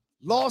new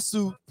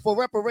lawsuit for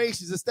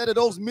reparations instead of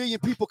those 1 million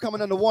people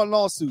coming under one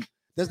lawsuit.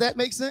 Does that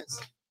make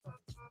sense?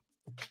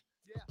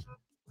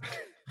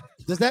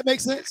 Does that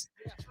make sense?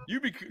 You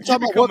be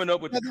coming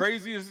up with the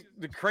craziest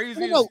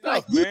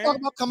stuff, You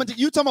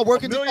talking about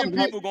working together. 1 million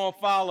together, people gonna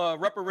file a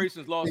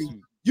reparations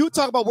lawsuit. You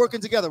talk about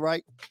working together,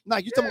 right? Nah,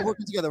 you talking about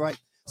working together, right?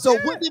 So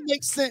wouldn't it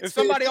make sense if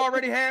somebody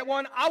already had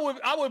one,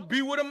 I would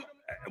be with them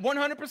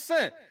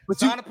 100%. But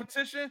sign a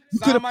petition, you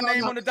sign could've my found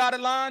name out. on the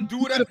dotted line, do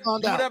whatever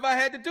I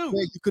had to do.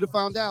 Yeah, you could have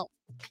found out.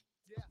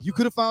 You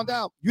could have found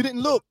out. You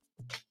didn't look.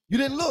 You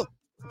didn't look.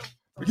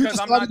 Because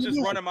I'm not just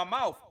running my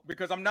mouth.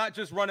 Because I'm not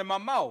just running my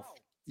mouth.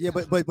 Yeah,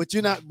 but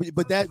you're not.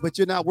 But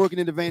you're not working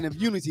in the vein of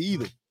unity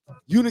either.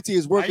 Unity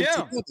is working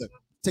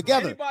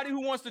together. Anybody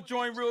who wants to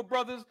join Real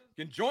Brothers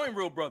can join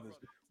Real Brothers.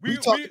 We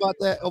talked about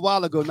that a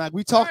while ago. Now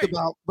we talked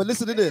about, but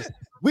listen to this.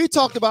 We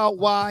talked about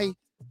why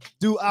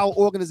do our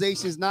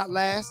organizations not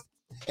last,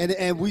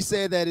 and we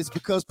said that it's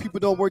because people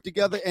don't work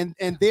together,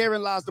 and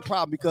therein lies the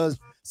problem, because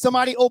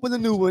somebody opened a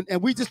new one,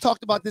 and we just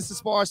talked about this as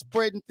far as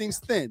spreading things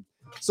thin.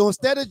 So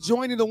instead of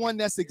joining the one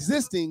that's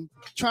existing,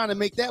 trying to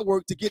make that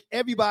work to get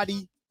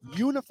everybody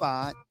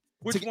unified.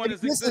 Which one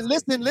is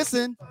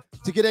listen,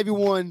 to get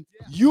everyone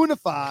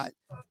unified.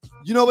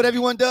 You know what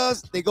everyone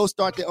does? They go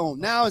start their own.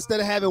 Now, instead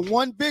of having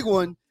one big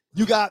one,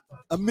 you got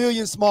a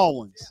million small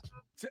ones.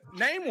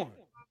 Name one.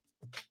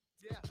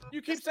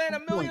 You keep saying a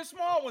million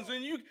small ones,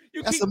 and you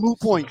That's keep, a moot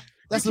point.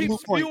 That's a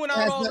moot point. It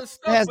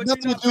has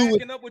nothing to do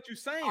with up what you're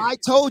saying. I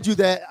told you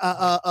that.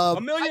 A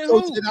million I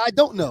told you that I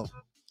don't know.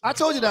 I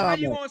told you that How I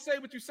you know. gonna say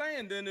what you're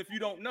saying then if you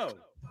don't know?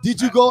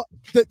 Did you go?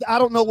 I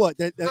don't know what.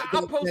 That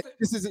posted,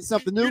 this isn't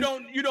something new.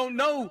 You don't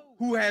know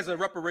who has a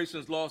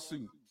reparations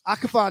lawsuit. I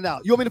can find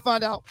out. You want me to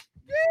find out?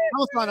 Yeah, I'm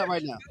gonna find out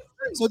right now.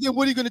 So then,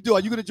 what are you gonna do? Are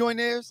you gonna join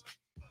theirs?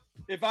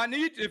 If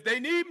they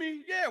need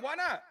me, yeah, why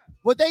not?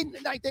 Well, they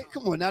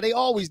come on now. They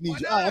always need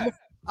you. All right,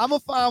 I'm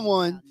gonna find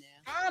one.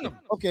 Find them.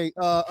 Okay.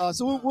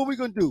 So what are we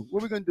gonna do?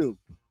 What are we gonna do?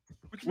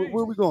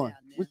 Where are we going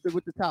with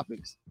the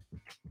topics?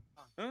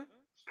 Huh?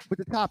 With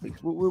the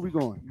topics, where are we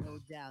going? No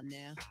doubt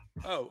now.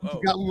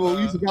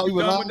 You forgot we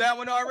were done with that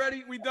one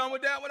already? We done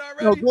with that one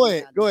already? No,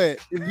 go ahead.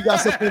 If you got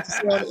something to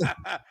say on it.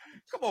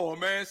 Come on,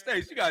 man.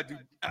 Stace, you gotta do.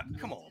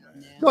 Come on,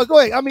 man. Go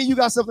ahead. I mean, you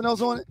got something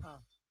else on it?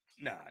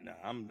 Nah.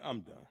 I'm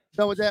done.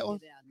 Done with that one?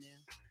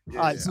 Yeah,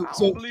 all right. So, I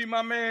don't believe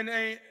my man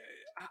ain't.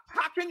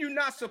 How can you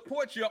not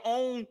support your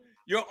own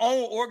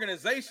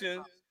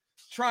organization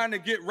trying to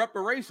get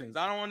reparations?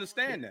 I don't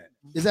understand that.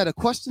 Is that a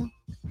question?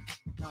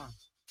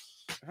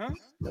 Huh?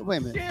 Wait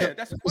a minute. Yeah,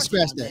 that's a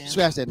question.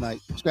 Scratch that, Mike.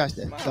 Scratch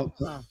that.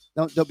 Wow.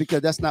 Don't,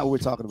 because that's not what we're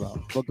talking about.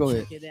 But go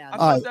ahead. I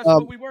thought that's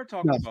what we were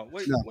talking about.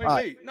 Wait.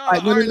 No.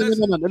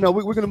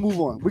 We're gonna move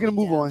on. We're gonna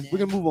move on.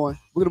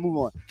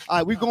 All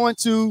right, we're going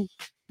to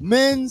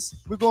men's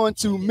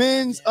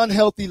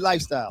unhealthy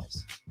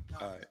lifestyles.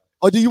 All right.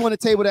 Or do you want to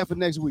table that for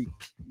next week?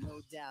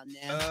 No doubt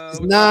now. It's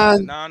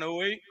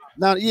 9:08.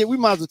 Now, yeah, we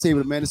might as well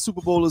table it, man. The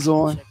Super Bowl is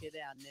on,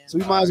 so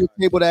we might as well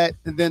table that,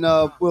 and then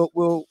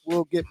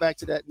we'll get back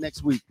to that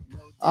next week.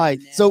 All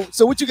right. So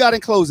what you got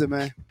in closing,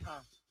 man?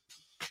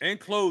 In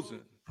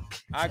closing,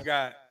 I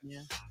got.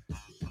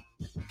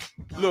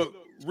 Look,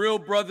 Real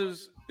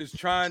Brothers is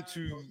trying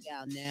to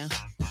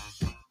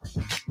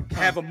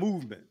have a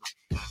movement.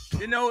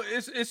 You know,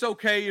 it's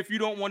okay if you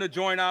don't want to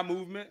join our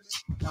movement.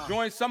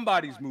 Join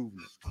somebody's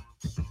movement.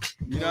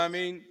 You know what I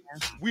mean?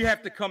 We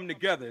have to come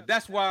together.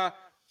 That's why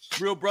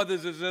Real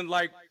Brothers is in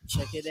like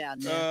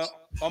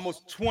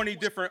almost 20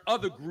 different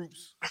other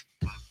groups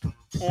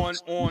on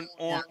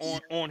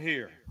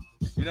here.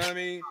 You know what I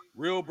mean?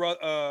 Real Black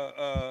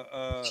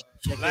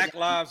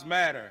Lives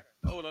Matter.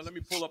 Hold on, let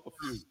me pull up a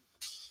few.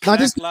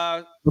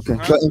 Lives. Okay.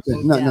 Huh?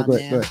 No, go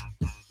ahead.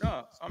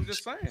 No, I'm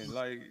just saying,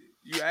 like,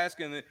 you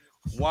asking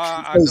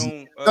why I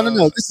don't.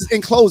 No. This is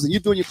in closing.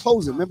 You're doing your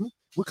closing. Remember,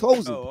 we're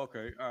closing. Oh,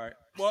 okay. All right.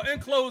 Well, in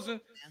closing,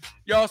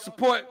 y'all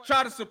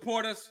try to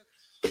support us.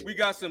 We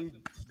got some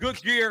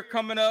good gear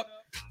coming up.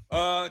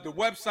 The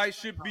website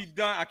should be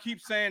done. I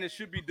keep saying it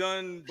should be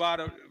done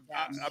by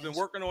I've been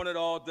working on it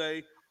all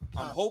day.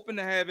 I'm hoping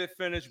to have it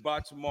finished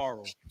by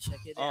tomorrow.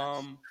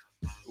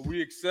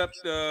 We accept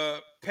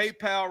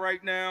PayPal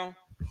right now.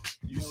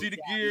 You see the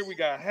gear. We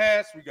got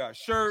hats. We got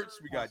shirts.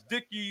 We got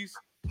Dickies.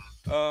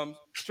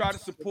 Try to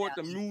support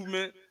the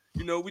movement.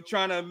 You know, we're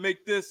trying to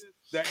make this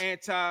the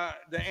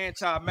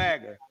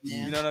anti-MAGA.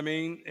 You know what I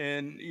mean?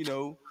 And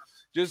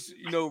just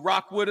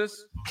rock with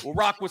us or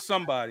rock with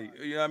somebody.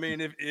 You know what I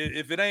mean?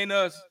 If it ain't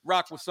us,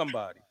 rock with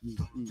somebody.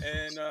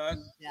 And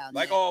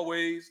like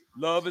always,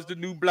 love is the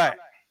new black.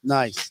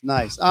 Nice.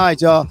 All right,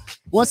 y'all.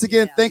 Once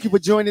again, thank you for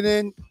joining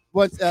in.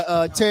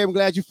 Terry, I'm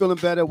glad you're feeling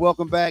better.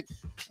 Welcome back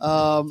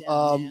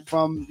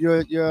from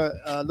your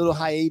little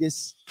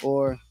hiatus.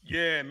 Or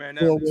yeah, man,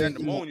 that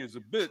pneumonia's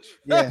a bitch.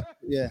 Yeah.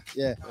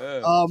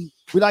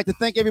 We'd like to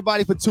thank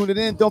everybody for tuning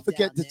in. Don't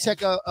forget to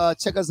check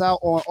us out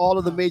on all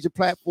of the major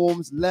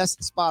platforms, less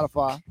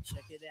Spotify.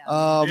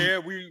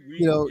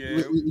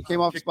 We came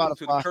off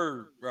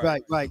Spotify.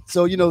 Right.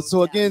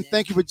 So again,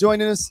 thank you for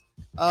joining us.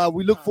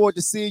 We look forward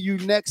to seeing you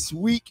next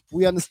week.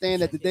 We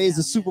understand that today is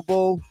the Super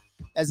Bowl,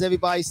 as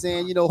everybody's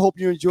saying. Hope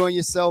you're enjoying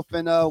yourself,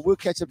 and we'll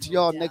catch up to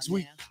y'all next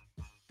week.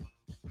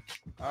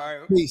 All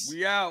right, peace.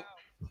 We out.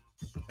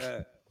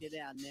 Get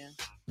out now.